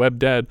 Webb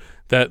dead,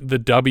 that the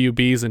W,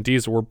 B's, and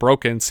D's were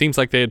broken, seems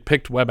like they had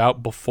picked Webb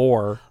out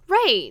before.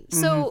 Right.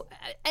 So,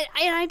 and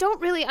I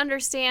don't really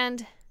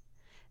understand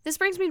This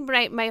brings me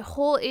to my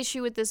whole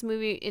issue with this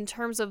movie in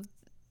terms of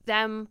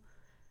them.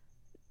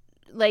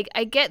 Like,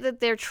 I get that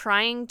they're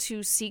trying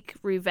to seek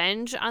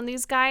revenge on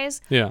these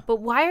guys. Yeah. But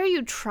why are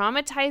you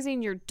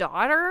traumatizing your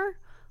daughter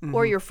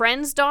or your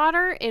friend's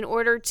daughter in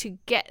order to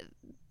get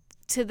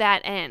to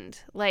that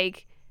end?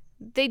 Like,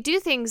 they do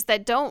things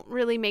that don't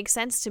really make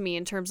sense to me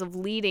in terms of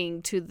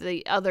leading to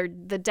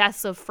the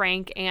deaths of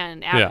Frank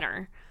and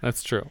Abner. Yeah,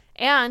 that's true.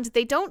 And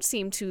they don't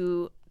seem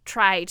to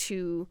try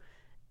to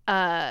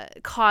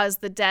cause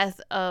the death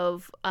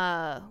of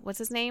what's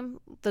his name?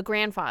 The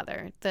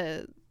grandfather,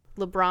 the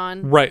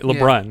LeBron. Right,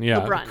 LeBron, yeah.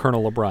 LeBron.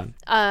 Colonel LeBron.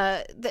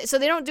 So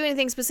they don't do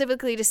anything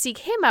specifically to seek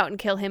him out and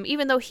kill him,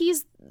 even though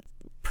he's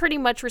pretty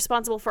much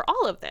responsible for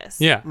all of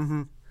this. Yeah.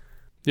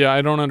 Yeah,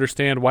 I don't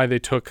understand why they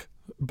took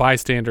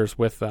bystanders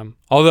with them.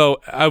 Although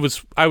I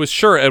was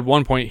sure at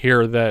one point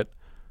here that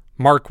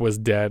Mark was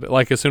dead.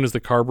 Like, as soon as the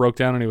car broke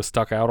down and he was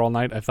stuck out all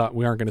night, I thought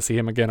we aren't going to see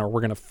him again, or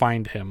we're going to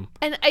find him.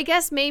 And I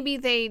guess maybe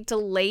they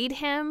delayed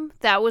him.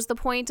 That was the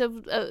point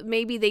of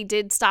maybe they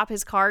did stop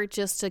his car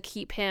just to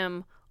keep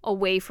him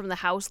away from the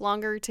house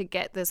longer to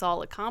get this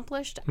all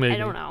accomplished. Maybe. I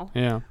don't know.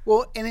 Yeah.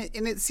 Well, and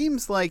it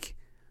seems like,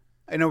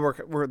 I know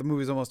we're the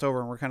movie's almost over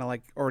and we're kind of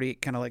like already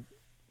kind of like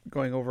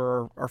going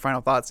over our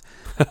final thoughts.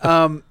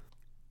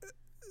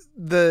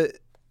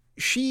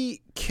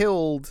 She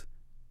killed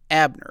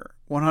Abner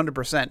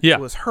 100%. Yeah. It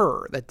was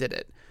her that did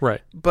it.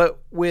 Right. But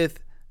with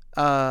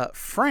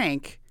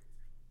Frank,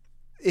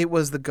 it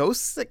was the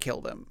ghosts that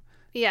killed him.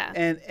 Yeah.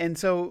 And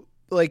so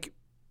like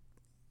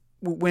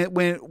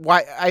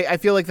I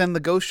feel like then the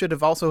ghost should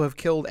have also have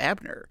killed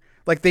Abner.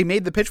 Like, they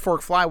made the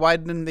pitchfork fly. Why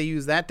didn't they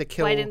use that to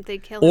kill? Why didn't they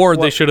kill him? Or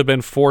they should have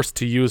been forced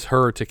to use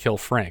her to kill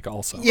Frank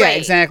also. Yeah, Right.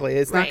 exactly.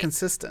 It's not Right.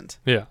 consistent.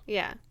 Yeah.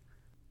 Yeah.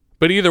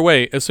 But either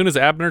way, as soon as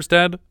Abner's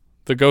dead,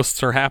 the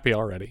ghosts are happy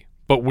already.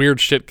 But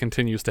weird shit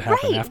continues to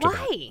happen after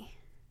that. Why?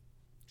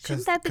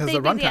 Shouldn't that be the the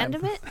runtime. end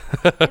of it?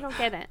 I don't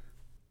get it.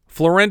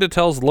 Florinda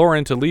tells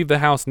Lauren to leave the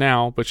house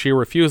now, but she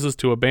refuses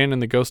to abandon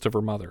the ghost of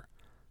her mother.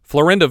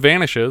 Florinda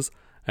vanishes,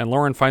 and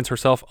Lauren finds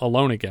herself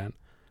alone again.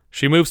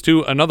 She moves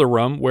to another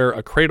room where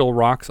a cradle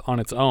rocks on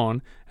its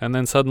own, and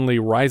then suddenly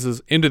rises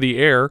into the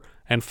air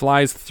and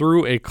flies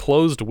through a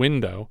closed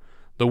window.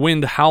 The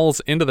wind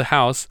howls into the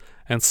house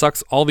and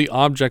sucks all the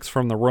objects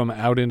from the room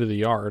out into the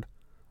yard.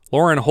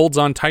 Lauren holds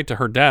on tight to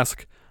her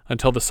desk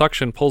until the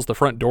suction pulls the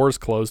front doors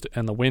closed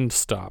and the wind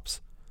stops.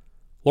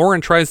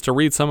 Lauren tries to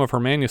read some of her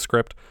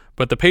manuscript,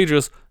 but the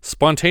pages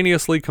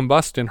spontaneously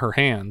combust in her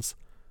hands.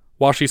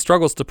 While she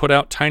struggles to put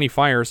out tiny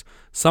fires,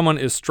 someone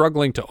is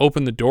struggling to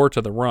open the door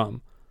to the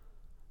room.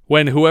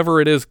 When whoever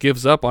it is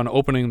gives up on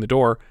opening the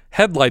door,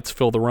 headlights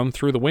fill the room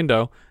through the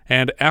window,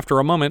 and after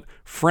a moment,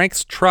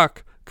 Frank's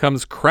truck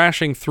comes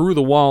crashing through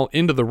the wall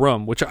into the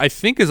room, which I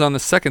think is on the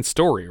second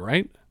story,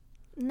 right?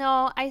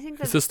 No, I think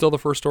Is this still the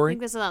first I story?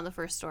 think this is on the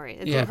first story.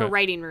 It's Yeah. her Okay.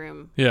 writing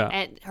room. Yeah.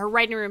 And her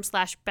writing room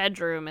 /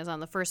 bedroom is on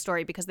the first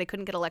story because they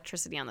couldn't get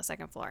electricity on the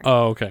second floor.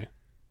 Oh, okay.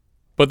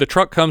 But the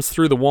truck comes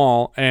through the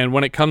wall, and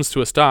when it comes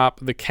to a stop,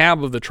 the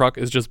cab of the truck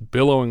is just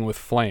billowing with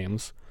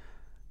flames.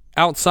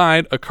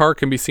 Outside, a car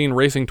can be seen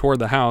racing toward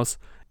the house.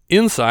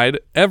 Inside,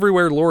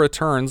 everywhere Laura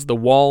turns, the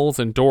walls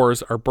and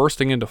doors are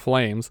bursting into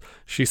flames.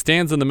 She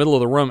stands in the middle of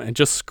the room and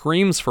just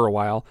screams for a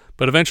while,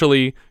 but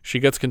eventually she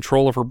gets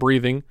control of her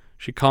breathing,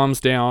 she calms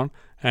down,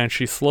 and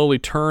she slowly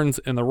turns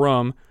in the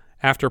room.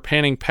 After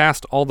panning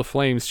past all the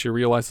flames, she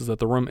realizes that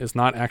the room is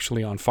not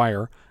actually on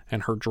fire,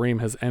 and her dream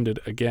has ended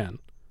again.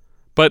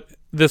 But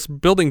this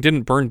building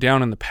didn't burn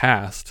down in the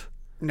past.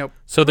 Nope.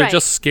 So they're Right.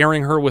 just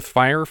scaring her with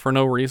fire for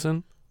no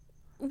reason?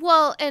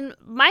 Well, and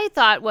my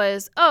thought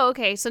was, oh,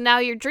 okay, so now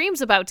your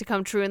dream's about to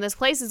come true and this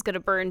place is going to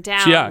burn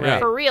down Yeah.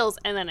 for reals,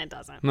 and then it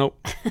doesn't. Nope.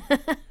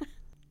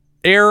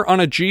 Air on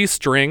a G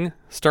string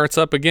starts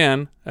up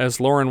again as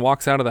Lauren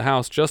walks out of the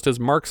house just as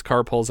Mark's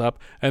car pulls up,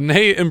 and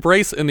they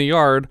embrace in the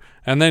yard,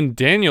 and then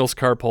Daniel's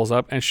car pulls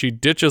up, and she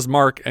ditches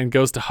Mark and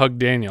goes to hug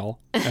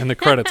Daniel, and the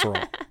credits roll.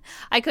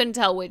 I couldn't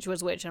tell which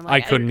was which. I'm I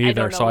like, couldn't either,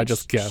 don't know so I which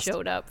just guessed.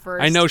 Showed up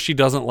first. I know she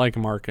doesn't like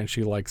Mark, and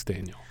she likes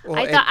Daniel.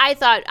 I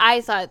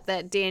thought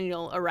that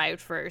Daniel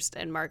arrived first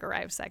and Mark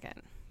arrived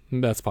second.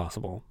 That's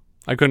possible.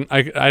 I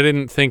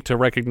didn't think to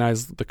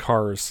recognize the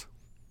cars.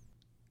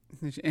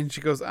 And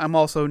she goes, I'm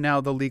also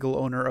now the legal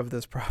owner of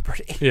this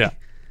property. Yeah.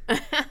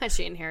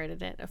 She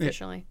inherited it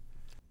officially.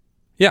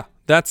 Yeah,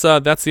 that's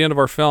the end of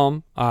our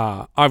film.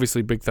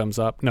 Obviously, big thumbs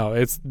up. No,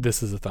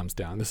 this is a thumbs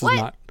down. This What? is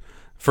not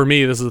for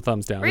me. This is a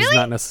thumbs down. This is Really?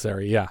 not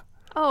necessary. Yeah.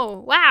 Oh,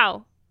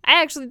 wow. I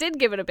actually did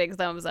give it a big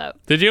thumbs up.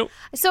 Did you?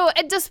 So,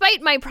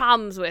 despite my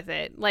problems with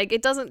it, like,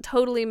 it doesn't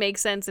totally make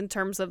sense in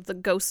terms of the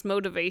ghost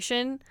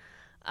motivation,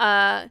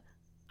 I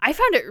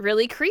found it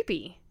really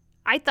creepy.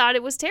 I thought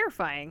it was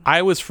terrifying.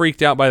 I was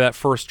freaked out by that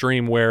first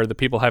dream where the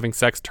people having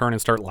sex turn and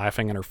start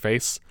laughing in her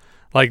face.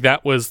 Like,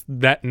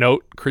 that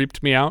note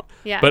creeped me out.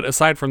 Yeah. But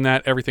aside from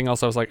that, everything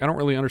else, I was like, I don't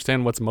really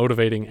understand what's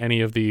motivating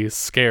any of these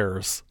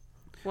scares.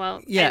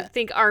 Well, Yeah. I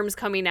think arms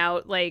coming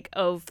out, like,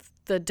 of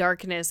the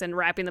darkness and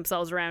wrapping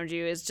themselves around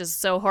you is just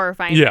so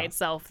horrifying Yeah. by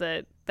itself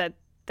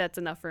that's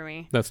enough for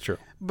me. That's true.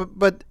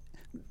 But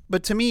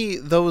But to me,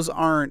 those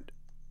aren't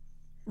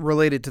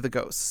related to the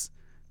ghosts.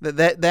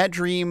 That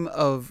dream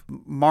of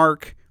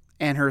Mark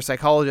and her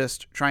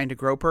psychologist trying to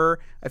grope her,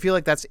 I feel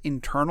like that's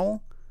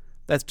internal.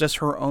 That's just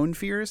her own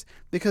fears,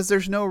 because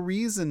there's no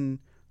reason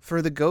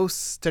for the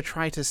ghosts to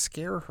try to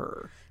scare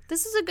her.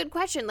 This is a good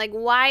question. Like,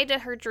 why do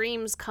her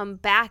dreams come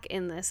back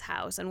in this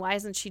house, and why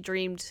hasn't she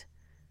dreamed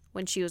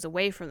when she was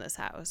away from this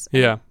house?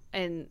 Yeah.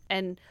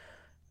 And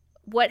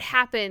what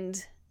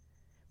happened?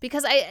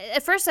 Because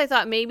at first I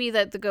thought maybe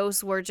that the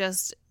ghosts were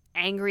just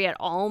angry at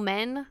all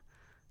men,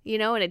 you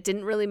know, and it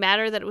didn't really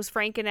matter that it was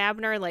Frank and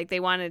Abner. Like,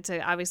 they wanted to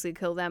obviously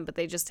kill them, but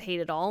they just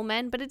hated all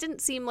men. But it didn't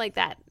seem like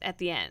that at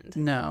the end.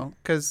 No,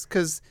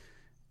 because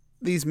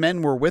these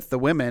men were with the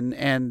women,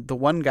 and the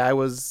one guy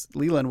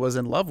Leland was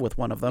in love with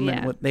one of them,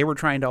 and they were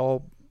trying to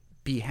all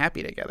be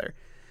happy together.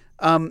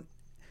 One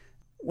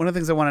of the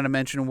things I wanted to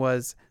mention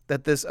was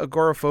that this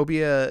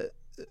agoraphobia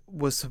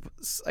was,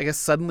 I guess,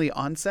 suddenly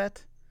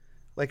onset.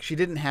 Like, she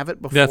didn't have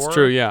it before. That's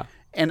true, yeah.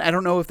 And I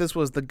don't know if this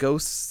was the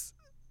ghosts,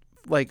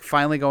 like,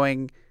 finally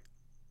going,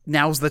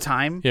 now's the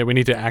time. Yeah, we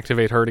need to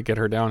activate her to get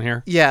her down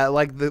here. Yeah,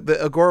 like the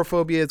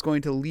agoraphobia is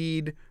going to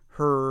lead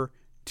her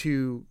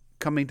to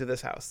coming to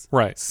this house.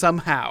 Right.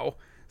 Somehow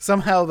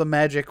the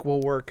magic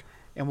will work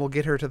and we'll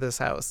get her to this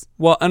house.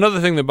 Well,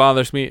 another thing that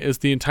bothers me is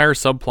the entire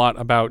subplot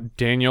about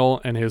Daniel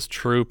and his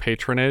true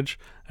patronage.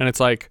 And it's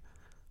like,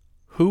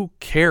 who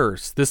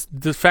cares? This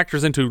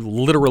factors into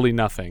literally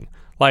nothing.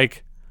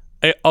 Like,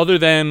 other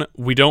than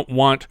we don't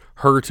want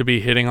her to be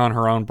hitting on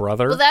her own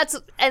brother. Well, that's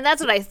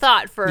what I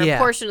thought for a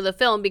portion of the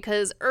film,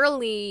 because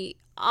early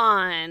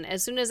on,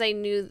 as soon as I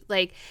knew,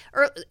 like,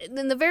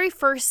 in the very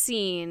first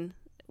scene,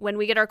 when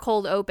we get our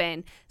cold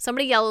open,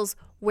 somebody yells,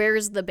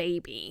 "Where's the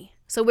baby?"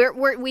 So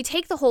we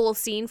take the whole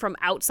scene from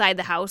outside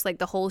the house, like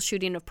the whole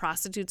shooting of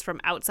prostitutes from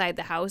outside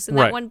the house in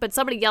that one, but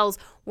somebody yells,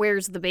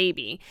 "Where's the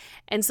baby?"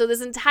 And so this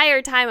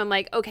entire time I'm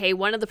like, okay,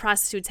 one of the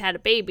prostitutes had a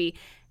baby.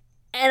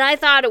 And I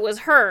thought it was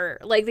her,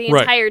 like, the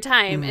entire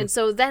time. Mm-hmm. And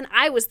so then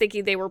I was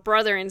thinking they were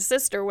brother and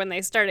sister when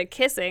they started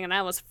kissing, and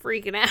I was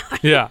freaking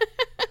out. Yeah.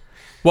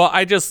 Well,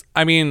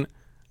 I mean,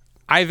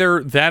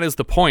 either that is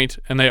the point,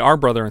 and they are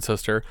brother and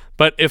sister,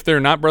 but if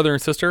they're not brother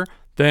and sister,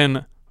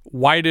 then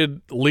why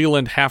did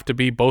Leland have to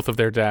be both of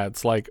their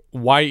dads? Like,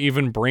 why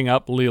even bring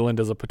up Leland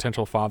as a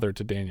potential father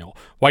to Daniel?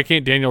 Why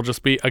can't Daniel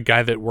just be a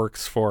guy that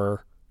works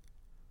for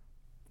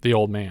the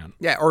old man?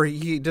 Yeah, or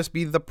he just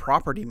be the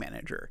property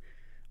manager.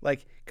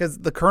 Like, because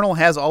the Colonel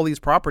has all these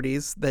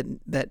properties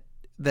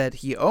that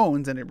he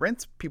owns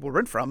and people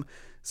rent from.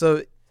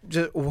 So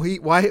just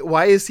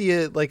why is he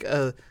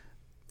a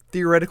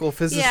theoretical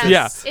physicist?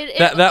 Yeah,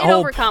 it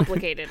whole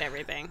overcomplicated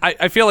everything.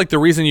 I feel like the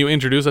reason you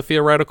introduce a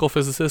theoretical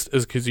physicist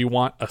is because you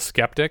want a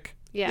skeptic.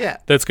 Yeah.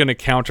 That's going to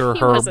counter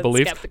He her wasn't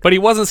beliefs. skeptical. But he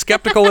wasn't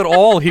skeptical at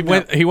all. He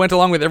went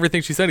along with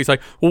everything she said. He's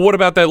like, well, what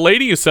about that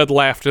lady you said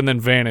left and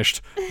then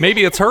vanished?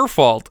 Maybe it's her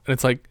fault. And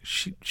it's like,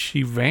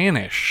 she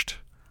vanished.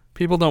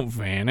 People don't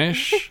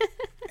vanish.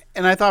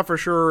 And I thought for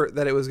sure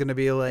that it was going to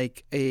be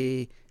like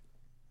a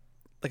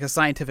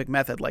scientific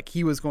method. Like,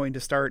 he was going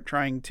to start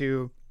trying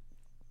to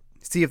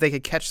see if they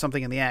could catch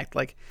something in the act.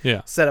 Like,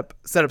 set up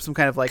some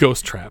kind of like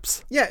ghost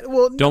traps. Yeah.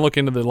 Well, don't look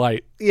into the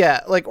light.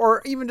 Yeah. Like,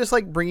 or even just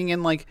like bringing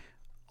in like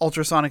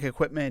ultrasonic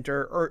equipment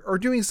or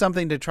doing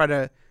something to try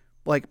to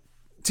like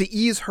to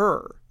ease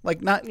her.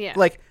 Like, not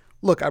like,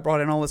 look, I brought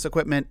in all this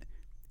equipment.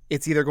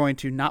 It's either going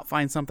to not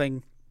find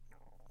something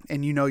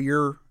and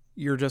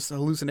you're just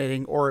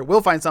hallucinating, or it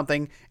will find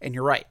something and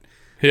you're right.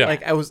 Yeah.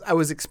 Like, I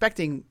was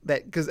expecting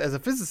that, because as a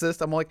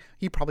physicist, I'm like,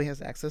 he probably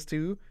has access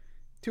to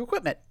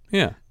equipment.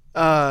 Yeah.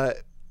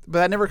 But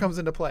that never comes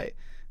into play.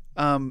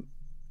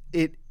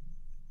 This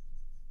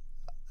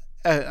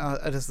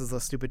is a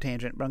stupid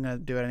tangent, but I'm going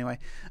to do it anyway.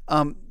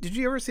 Did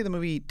you ever see the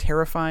movie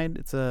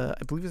Terrified? I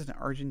believe it's an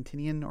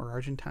Argentinian or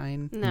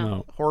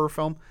Argentine horror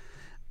film.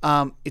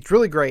 It's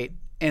really great.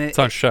 And it's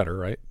on Shudder,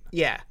 right?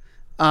 Yeah.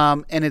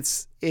 And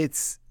it's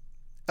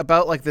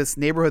about like this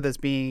neighborhood that's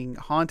being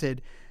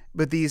haunted,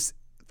 but these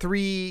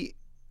 3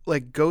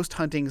 like ghost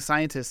hunting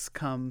scientists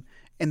come,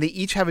 and they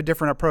each have a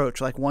different approach.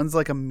 Like, one's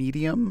like a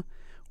medium,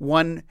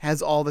 one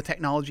has all the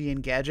technology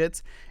and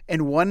gadgets,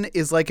 and one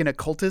is like an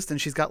occultist, and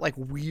she's got like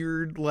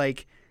weird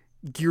like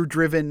gear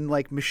driven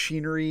like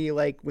machinery,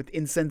 like with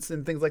incense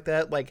and things like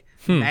that, like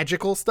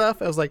magical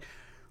stuff. I was like,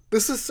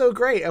 this is so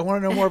great. I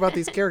want to know more about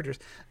these characters.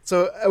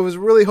 So I was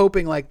really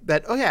hoping like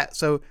that. Oh yeah.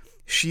 So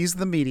she's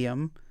the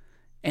medium,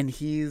 and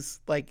he's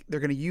like, they're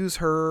going to use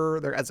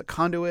her as a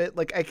conduit.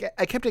 Like,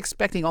 I kept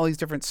expecting all these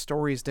different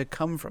stories to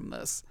come from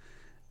this.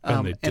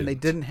 And they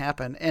didn't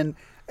happen. And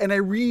I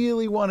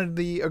really wanted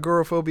the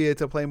agoraphobia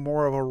to play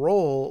more of a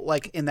role,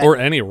 like in that. Or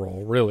any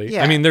role, really.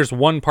 Yeah. I mean, there's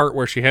one part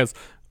where she has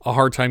a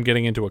hard time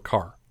getting into a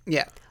car.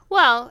 Yeah.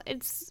 Well,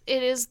 it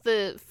is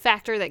the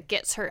factor that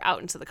gets her out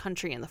into the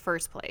country in the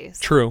first place.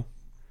 True.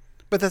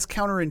 But that's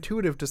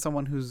counterintuitive to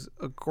someone who's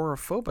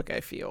agoraphobic, I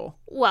feel.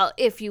 Well,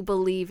 if you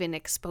believe in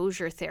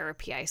exposure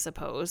therapy, I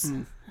suppose.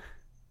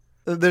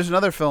 There's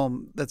another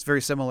film that's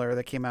very similar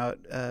that came out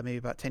maybe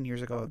about 10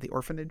 years ago, The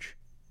Orphanage.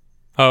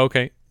 Oh,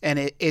 okay.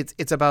 And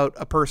it's about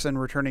a person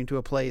returning to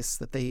a place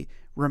that they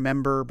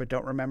remember but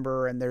don't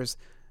remember, and there's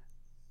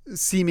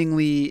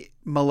seemingly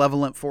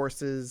malevolent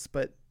forces,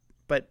 but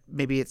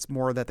maybe it's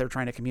more that they're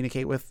trying to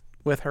communicate with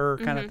her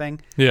kind of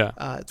thing. Yeah.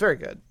 It's very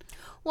good.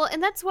 Well,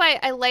 and that's why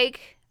I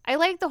like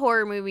the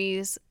horror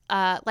movies,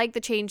 like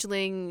The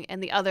Changeling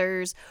and the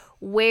others,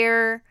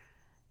 where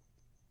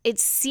it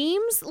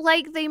seems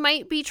like they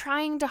might be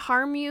trying to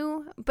harm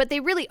you, but they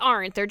really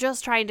aren't. They're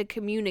just trying to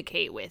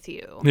communicate with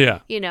you. Yeah.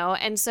 You know,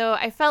 and so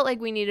I felt like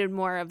we needed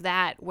more of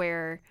that,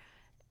 where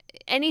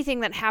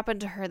anything that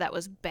happened to her that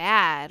was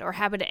bad, or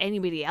happened to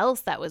anybody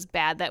else that was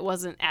bad, that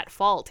wasn't at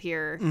fault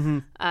here,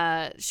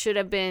 should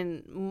have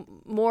been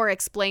more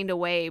explained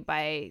away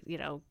by, you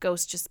know,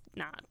 ghosts just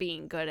not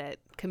being good at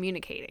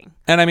communicating.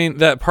 And I mean,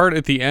 that part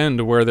at the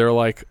end where they're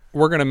like,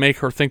 we're going to make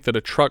her think that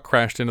a truck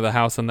crashed into the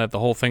house and that the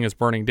whole thing is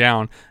burning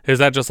down. Is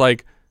that just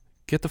like,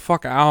 get the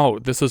fuck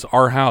out. This is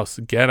our house.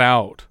 Get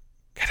out.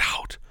 Get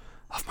out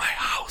of my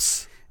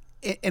house.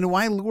 And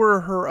why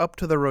lure her up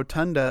to the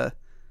rotunda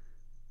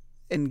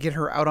and get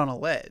her out on a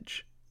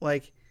ledge?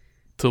 Like,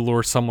 to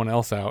lure someone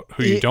else out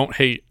who you don't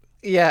hate.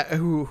 Yeah,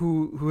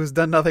 who has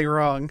done nothing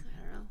wrong.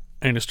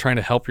 And is trying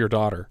to help your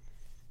daughter.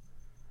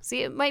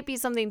 See, it might be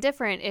something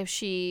different if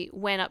she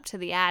went up to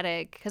the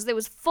attic, because it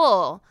was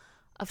full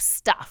of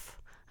stuff.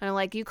 And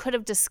like, you could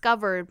have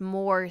discovered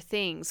more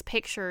things,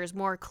 pictures,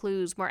 more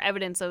clues, more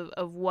evidence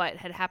of what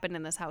had happened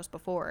in this house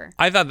before.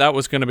 I thought that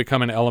was going to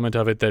become an element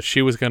of it, that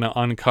she was going to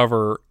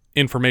uncover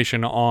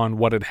information on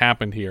what had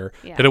happened here.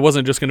 Yeah. That it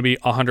wasn't just going to be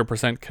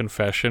 100%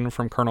 confession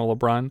from Colonel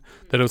LeBrun.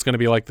 That it was going to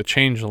be like The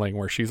Changeling,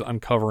 where she's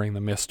uncovering the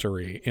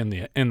mystery in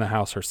the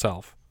house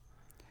herself.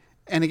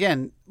 And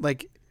again,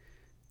 like,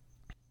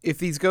 if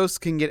these ghosts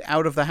can get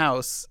out of the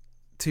house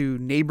to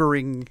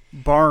neighboring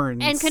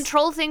barns and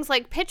control things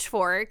like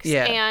pitchforks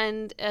Yeah.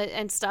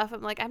 and stuff,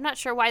 I'm like, I'm not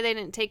sure why they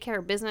didn't take care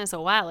of business a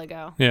while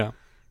ago. Yeah.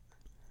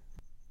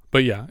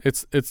 But yeah,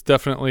 it's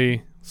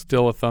definitely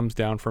still a thumbs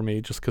down for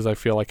me, just because I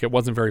feel like it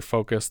wasn't very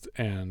focused,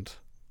 and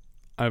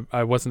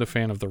I wasn't a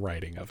fan of the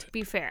writing of it. To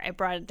be fair, I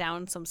brought it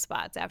down some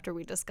spots after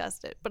we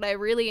discussed it, but I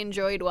really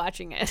enjoyed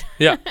watching it.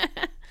 Yeah.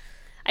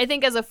 I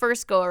think as a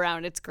first go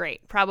around, it's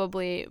great.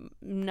 Probably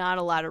not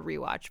a lot of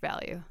rewatch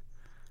value.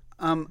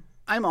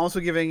 I'm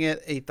also giving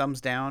it a thumbs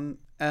down.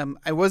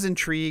 I was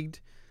intrigued,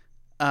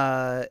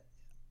 but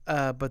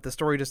the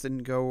story just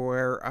didn't go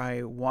where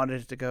I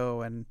wanted it to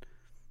go, and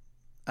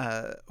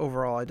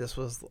overall, I just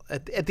was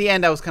at the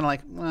end. I was kind of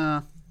like,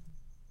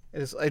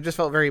 I just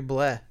felt very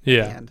bleh. At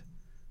the end.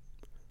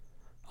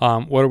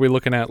 What are we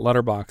looking at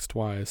Letterboxd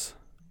wise?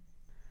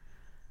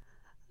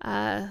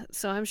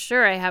 So I'm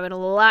sure I have it a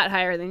lot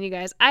higher than you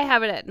guys. I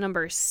have it at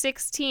number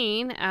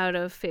 16 out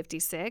of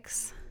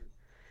 56.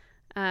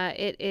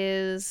 It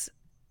is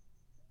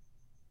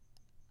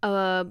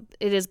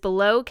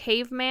below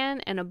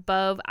Caveman and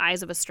above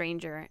Eyes of a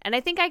Stranger. And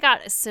I think I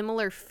got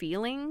similar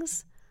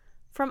feelings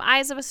from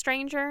Eyes of a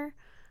Stranger,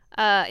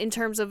 in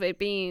terms of it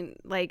being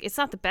like, it's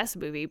not the best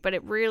movie, but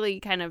it really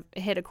kind of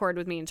hit a chord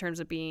with me in terms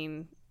of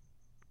being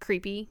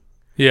creepy.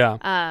 Yeah.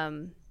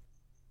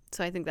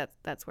 So I think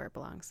that's where it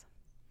belongs.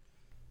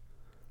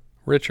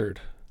 Richard.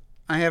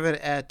 I have it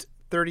at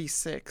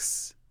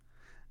 36,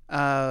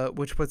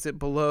 which puts it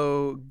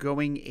below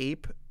Going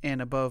Ape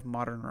and above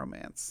Modern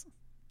Romance.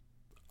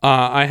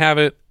 I have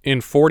it in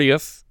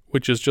 40th,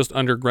 which is just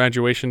under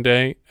Graduation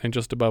Day and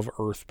just above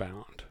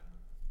Earthbound.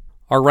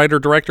 Our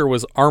writer-director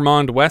was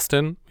Armand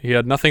Weston. He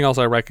had nothing else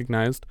I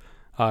recognized.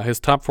 His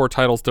top 4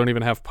 titles don't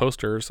even have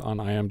posters on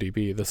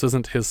IMDb. This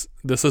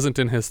isn't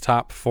in his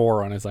top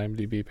 4 on his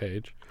IMDb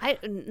page.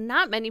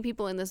 Not many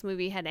people in this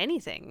movie had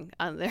anything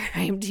on their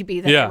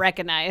IMDb that I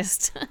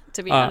recognized,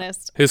 to be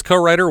honest. His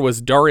co-writer was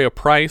Daria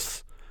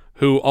Price,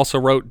 who also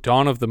wrote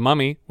Dawn of the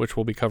Mummy, which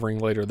we'll be covering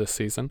later this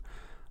season.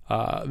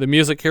 The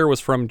music here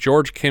was from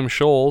George Kim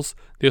Scholes.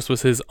 This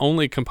was his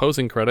only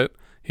composing credit.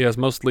 He has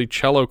mostly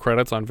cello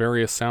credits on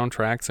various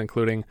soundtracks,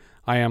 including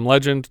I Am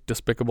Legend,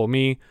 Despicable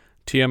Me,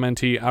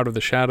 TMNT, Out of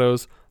the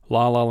Shadows,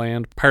 La La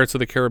Land, Pirates of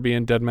the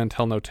Caribbean, Dead Men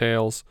Tell No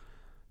Tales,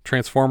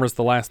 Transformers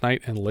The Last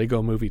Night, and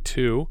Lego Movie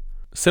 2.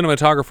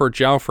 Cinematographer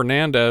João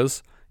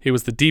Fernandes, he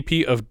was the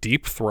DP of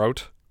Deep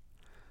Throat.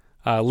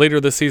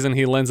 Later this season,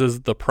 he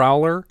lenses The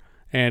Prowler,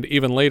 and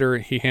even later,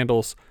 he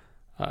handles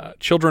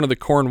Children of the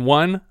Corn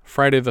 1,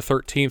 Friday the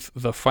 13th,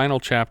 The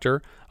Final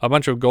Chapter, a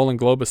bunch of Golden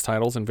Globus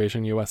titles,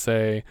 Invasion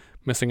USA,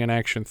 Missing in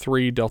Action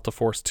 3, Delta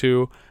Force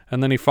 2,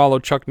 and then he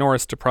followed Chuck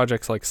Norris to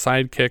projects like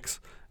Sidekicks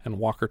and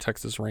Walker,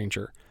 Texas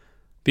Ranger.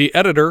 The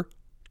editor,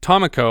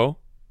 Tomiko,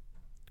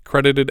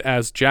 credited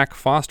as Jack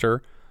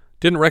Foster,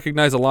 didn't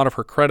recognize a lot of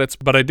her credits,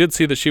 but I did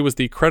see that she was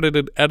the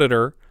credited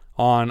editor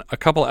on a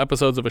couple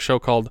episodes of a show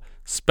called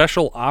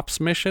Special Ops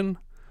Mission,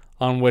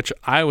 on which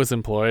I was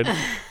employed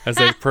as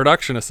a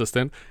production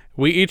assistant.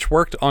 We each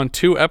worked on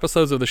 2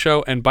 episodes of the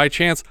show, and by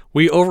chance,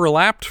 we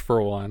overlapped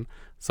for one,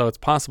 so it's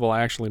possible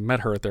I actually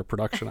met her at their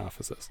production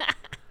offices.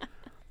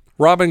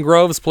 Robin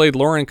Groves played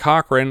Lauren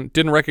Cochran.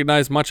 Didn't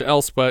recognize much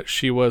else, but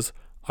she was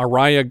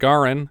Araya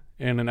Garin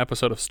in an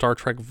episode of Star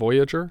Trek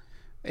Voyager.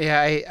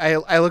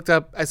 Yeah, I looked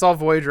up. I saw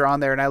Voyager on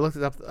there, and I looked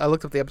up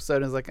the episode,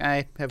 and was like,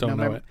 I have Don't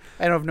know it.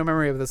 I don't have no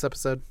memory of this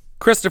episode.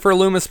 Christopher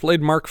Loomis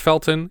played Mark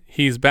Felton.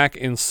 He's back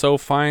in So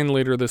Fine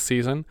later this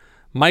season.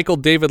 Michael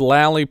David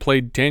Lally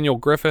played Daniel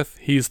Griffith.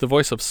 He's the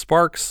voice of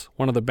Sparks,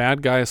 one of the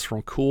bad guys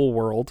from Cool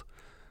World.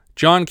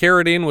 John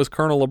Carradine was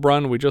Colonel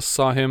LeBrun. We just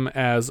saw him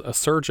as a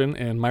surgeon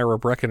in Myra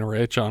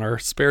Breckenridge on our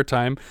spare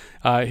time.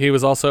 He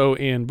was also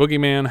in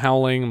Boogeyman,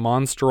 Howling,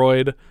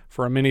 Monstroid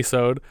for a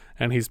minisode,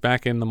 and he's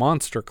back in the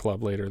Monster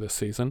Club later this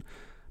season.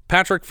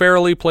 Patrick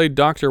Farrelly played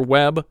Dr.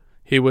 Webb.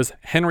 He was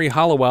Henry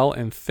Hollowell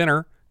in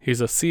Thinner. He's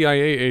a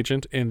CIA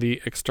agent in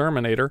The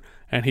Exterminator,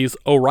 and he's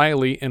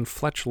O'Reilly in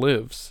Fletch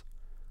Lives.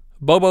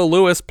 Bobo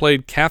Lewis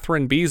played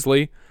Catherine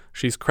Beasley.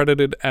 She's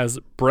credited as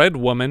Bread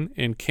Woman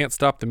in Can't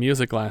Stop the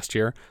Music last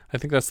year. I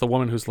think that's the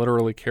woman who's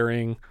literally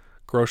carrying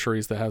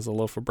groceries that has a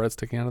loaf of bread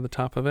sticking out of the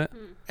top of it.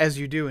 As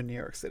you do in New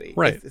York City.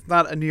 Right. It's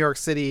not a New York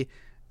City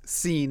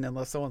scene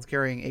unless someone's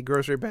carrying a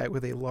grocery bag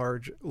with a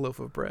large loaf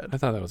of bread. I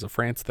thought that was a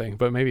France thing,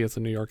 but maybe it's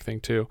a New York thing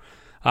too.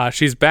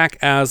 She's back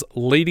as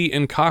Lady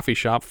in Coffee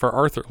Shop for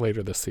Arthur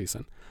later this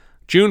season.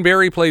 June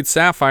Barry played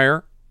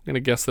Sapphire. I'm going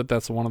to guess that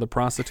that's one of the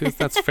prostitutes.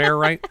 That's fair,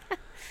 right?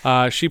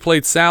 She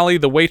played Sally,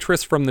 the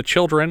waitress from The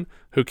Children,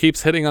 who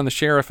keeps hitting on the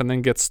sheriff and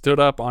then gets stood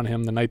up on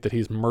him the night that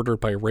he's murdered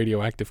by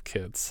radioactive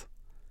kids.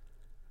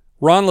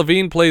 Ron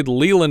Levine played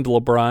Leland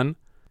LeBrun.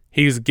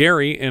 He's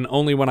Gary in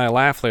Only When I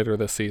Laugh later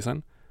this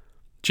season.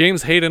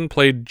 James Hayden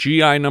played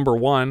GI Number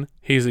 1.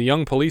 He's a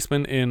young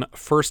policeman in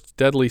First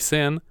Deadly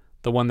Sin,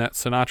 the one that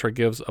Sinatra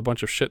gives a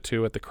bunch of shit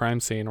to at the crime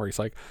scene, where he's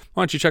like,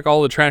 why don't you check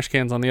all the trash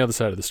cans on the other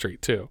side of the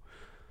street, too?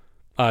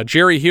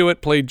 Jerry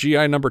Hewitt played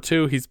GI Number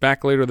 2. He's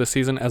back later this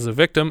season as a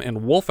victim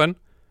in Wolfen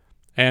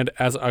and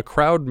as a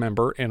crowd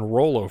member in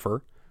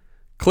Rollover.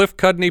 Cliff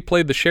Cudney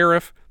played the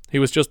sheriff. He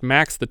was just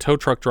Max, the tow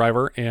truck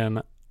driver,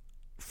 in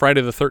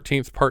Friday the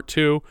 13th Part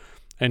 2,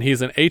 and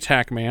he's an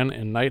ATAC man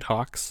in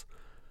Nighthawks.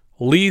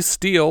 Lee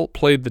Steele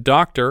played the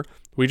doctor.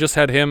 We just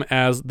had him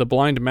as the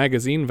blind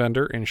magazine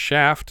vendor in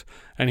Shaft,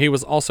 and he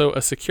was also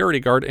a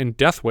security guard in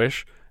Death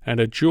Wish and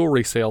a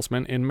jewelry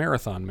salesman in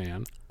Marathon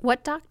Man.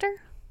 What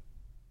doctor?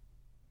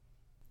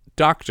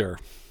 Doctor.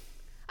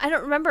 I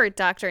don't remember a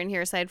doctor in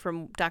here aside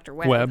from Dr.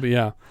 Webb. Webb,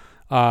 yeah.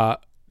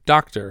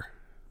 Doctor.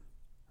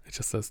 It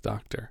just says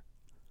doctor.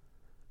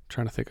 I'm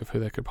trying to think of who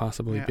that could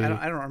possibly be.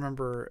 I don't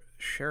remember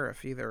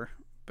sheriff either,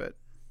 but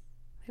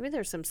maybe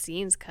there's some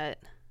scenes cut.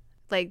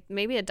 Like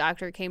maybe a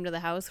doctor came to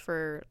the house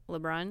for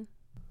LeBron.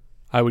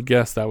 I would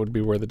guess that would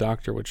be where the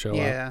doctor would show up.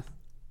 Yeah.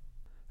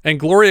 And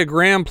Gloria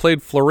Graham played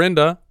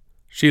Florinda.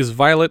 She's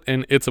Violet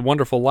in It's a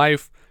Wonderful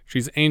Life.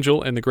 She's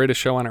Angel in The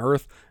Greatest Show on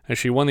Earth, and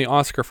she won the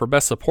Oscar for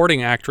Best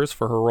Supporting Actress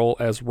for her role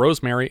as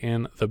Rosemary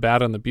in The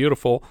Bad and the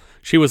Beautiful.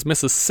 She was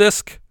Mrs.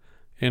 Sisk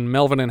in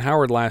Melvin and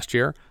Howard last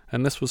year,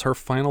 and this was her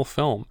final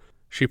film.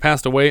 She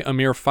passed away a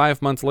mere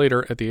 5 months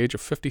later at the age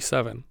of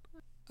 57.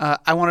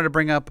 I wanted to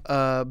bring up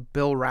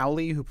Bill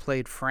Rowley, who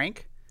played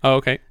Frank. Oh,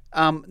 okay.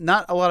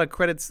 Not a lot of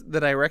credits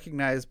that I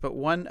recognize, but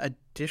one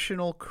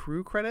additional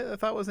crew credit I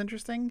thought was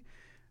interesting.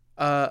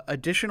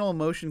 Additional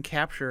motion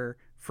capture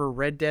for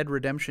Red Dead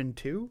Redemption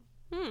 2.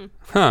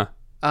 Huh.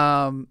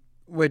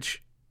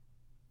 Which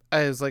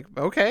I was like,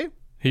 okay.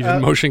 He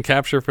did motion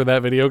capture for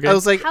that video game? I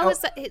was like, how is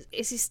that?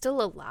 Is he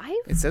still alive?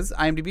 It says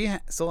IMDb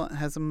still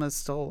has him as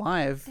still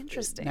alive.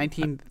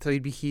 Interesting. So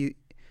he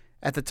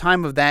at the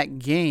time of that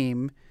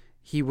game,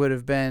 he would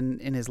have been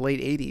in his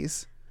late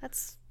 80s.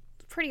 That's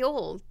pretty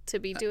old to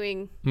be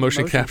doing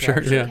motion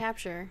capture.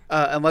 Yeah.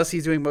 Unless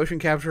he's doing motion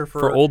capture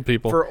for old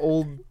people. For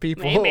old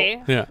people.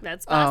 Maybe. Yeah.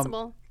 That's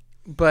possible.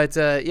 But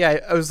yeah,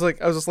 I was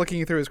just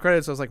looking through his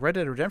credits. I was like, Red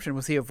Dead Redemption,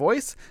 was he a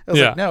voice? I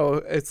was like, no.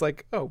 It's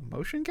like, oh,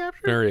 motion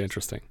capture? Very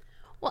interesting.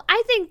 Well,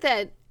 I think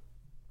that,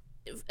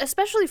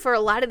 especially for a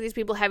lot of these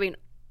people having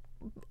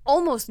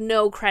almost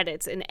no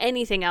credits in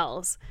anything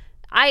else,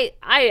 I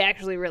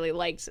actually really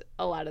liked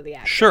a lot of the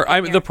actors. Sure,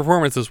 the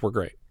performances were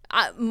great.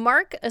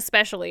 Mark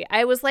especially,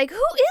 I was like, who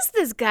is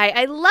this guy?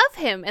 I love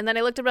him. And then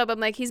I looked him up. I'm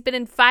like, he's been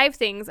in 5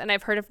 things, and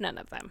I've heard of none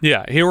of them.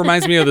 Yeah, he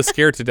reminds me of the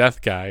Scared to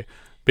Death guy,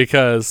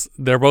 because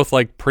they're both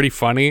like pretty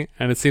funny,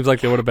 and it seems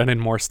like they would have been in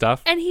more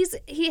stuff. And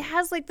he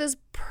has like this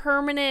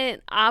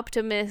permanent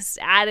optimist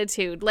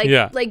attitude,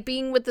 like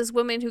being with this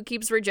woman who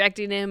keeps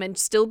rejecting him and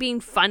still being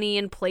funny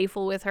and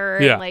playful with her.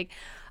 Yeah. And like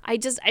I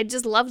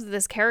just loved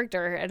this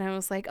character, and I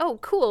was like, oh,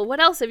 cool. What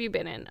else have you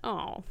been in?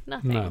 Oh,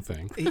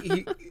 nothing.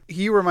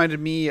 He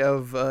reminded me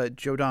of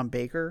Joe Don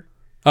Baker.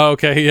 Oh,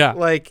 okay, yeah.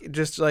 Like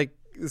just like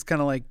this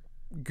kind of like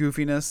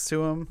goofiness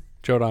to him.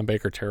 Joe Don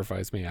Baker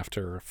terrifies me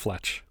after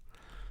Fletch.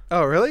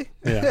 Oh, really?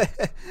 Yeah.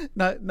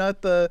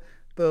 not the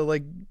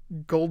like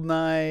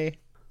GoldenEye.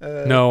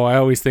 No, I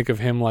always think of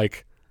him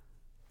like,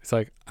 it's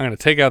like, I'm going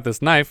to take out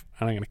this knife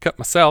and I'm going to cut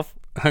myself.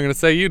 And I'm going to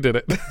say you did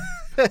it.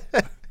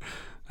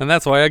 And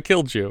that's why I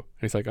killed you. And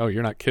he's like, oh,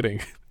 you're not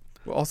kidding.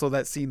 Well, also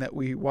that scene that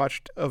we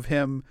watched of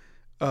him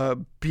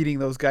beating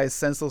those guys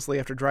senselessly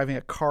after driving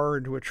a car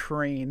into a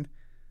train.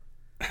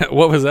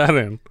 What was that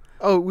in?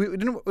 Oh,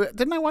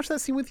 didn't I watch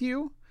that scene with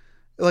you?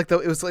 Like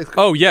it was like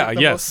oh yeah, like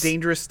the yes, most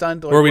dangerous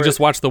stunt. Like where we just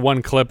watched the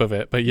one clip of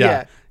it. But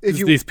yeah,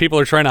 these people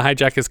are trying to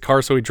hijack his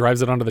car, so he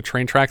drives it onto the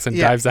train tracks and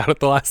dives out at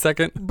the last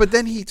second. But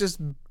then he just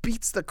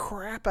beats the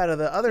crap out of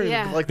the other,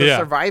 like the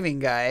surviving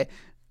guy.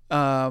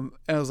 And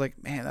I was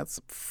like, man, that's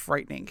a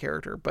frightening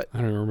character. But I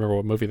don't even remember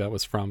what movie that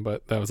was from,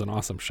 but that was an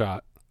awesome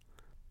shot.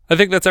 I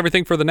think that's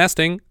everything for The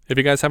Nesting. If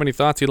you guys have any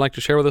thoughts you'd like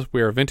to share with us,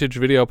 we are Vintage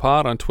Video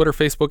Pod on Twitter,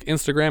 Facebook,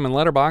 Instagram, and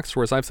Letterboxd,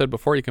 where, as I've said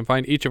before, you can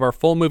find each of our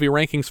full movie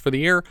rankings for the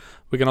year.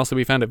 We can also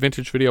be found at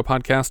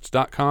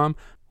vintagevideopodcast.com.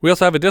 We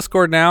also have a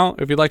Discord now.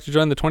 If you'd like to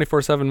join the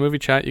 24/7 movie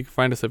chat, you can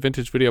find us at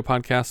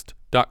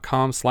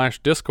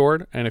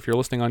vintagevideopodcast.com/Discord. And if you're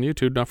listening on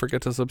YouTube, don't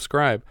forget to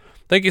subscribe.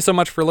 Thank you so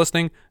much for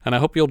listening, and I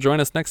hope you'll join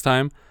us next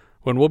time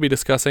when we'll be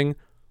discussing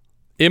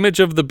Image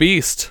of the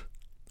Beast,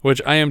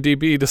 which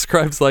IMDb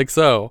describes like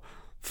so.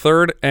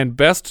 Third and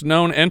best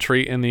known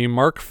entry in the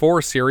Mark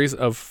IV series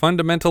of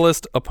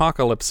fundamentalist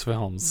apocalypse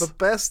films. The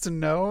best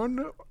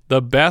known?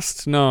 The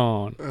best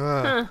known.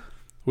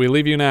 We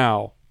leave you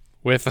now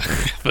with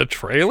the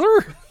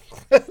trailer?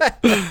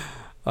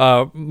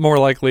 More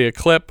likely a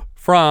clip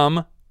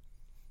from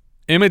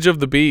Image of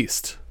the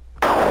Beast.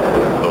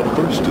 The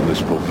first in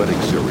this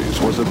prophetic series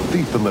was a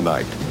thief in the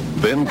night.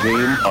 Then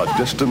came a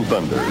distant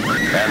thunder.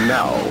 And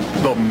now,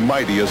 the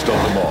mightiest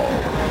of them all,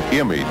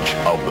 Image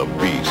of the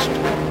Beast.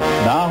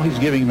 Now he's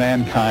giving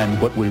mankind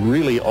what we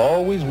really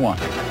always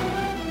wanted.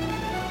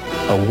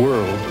 A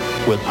world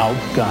without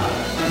God.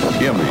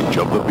 Image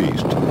of the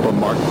Beast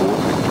from Mark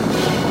IV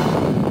Pictures.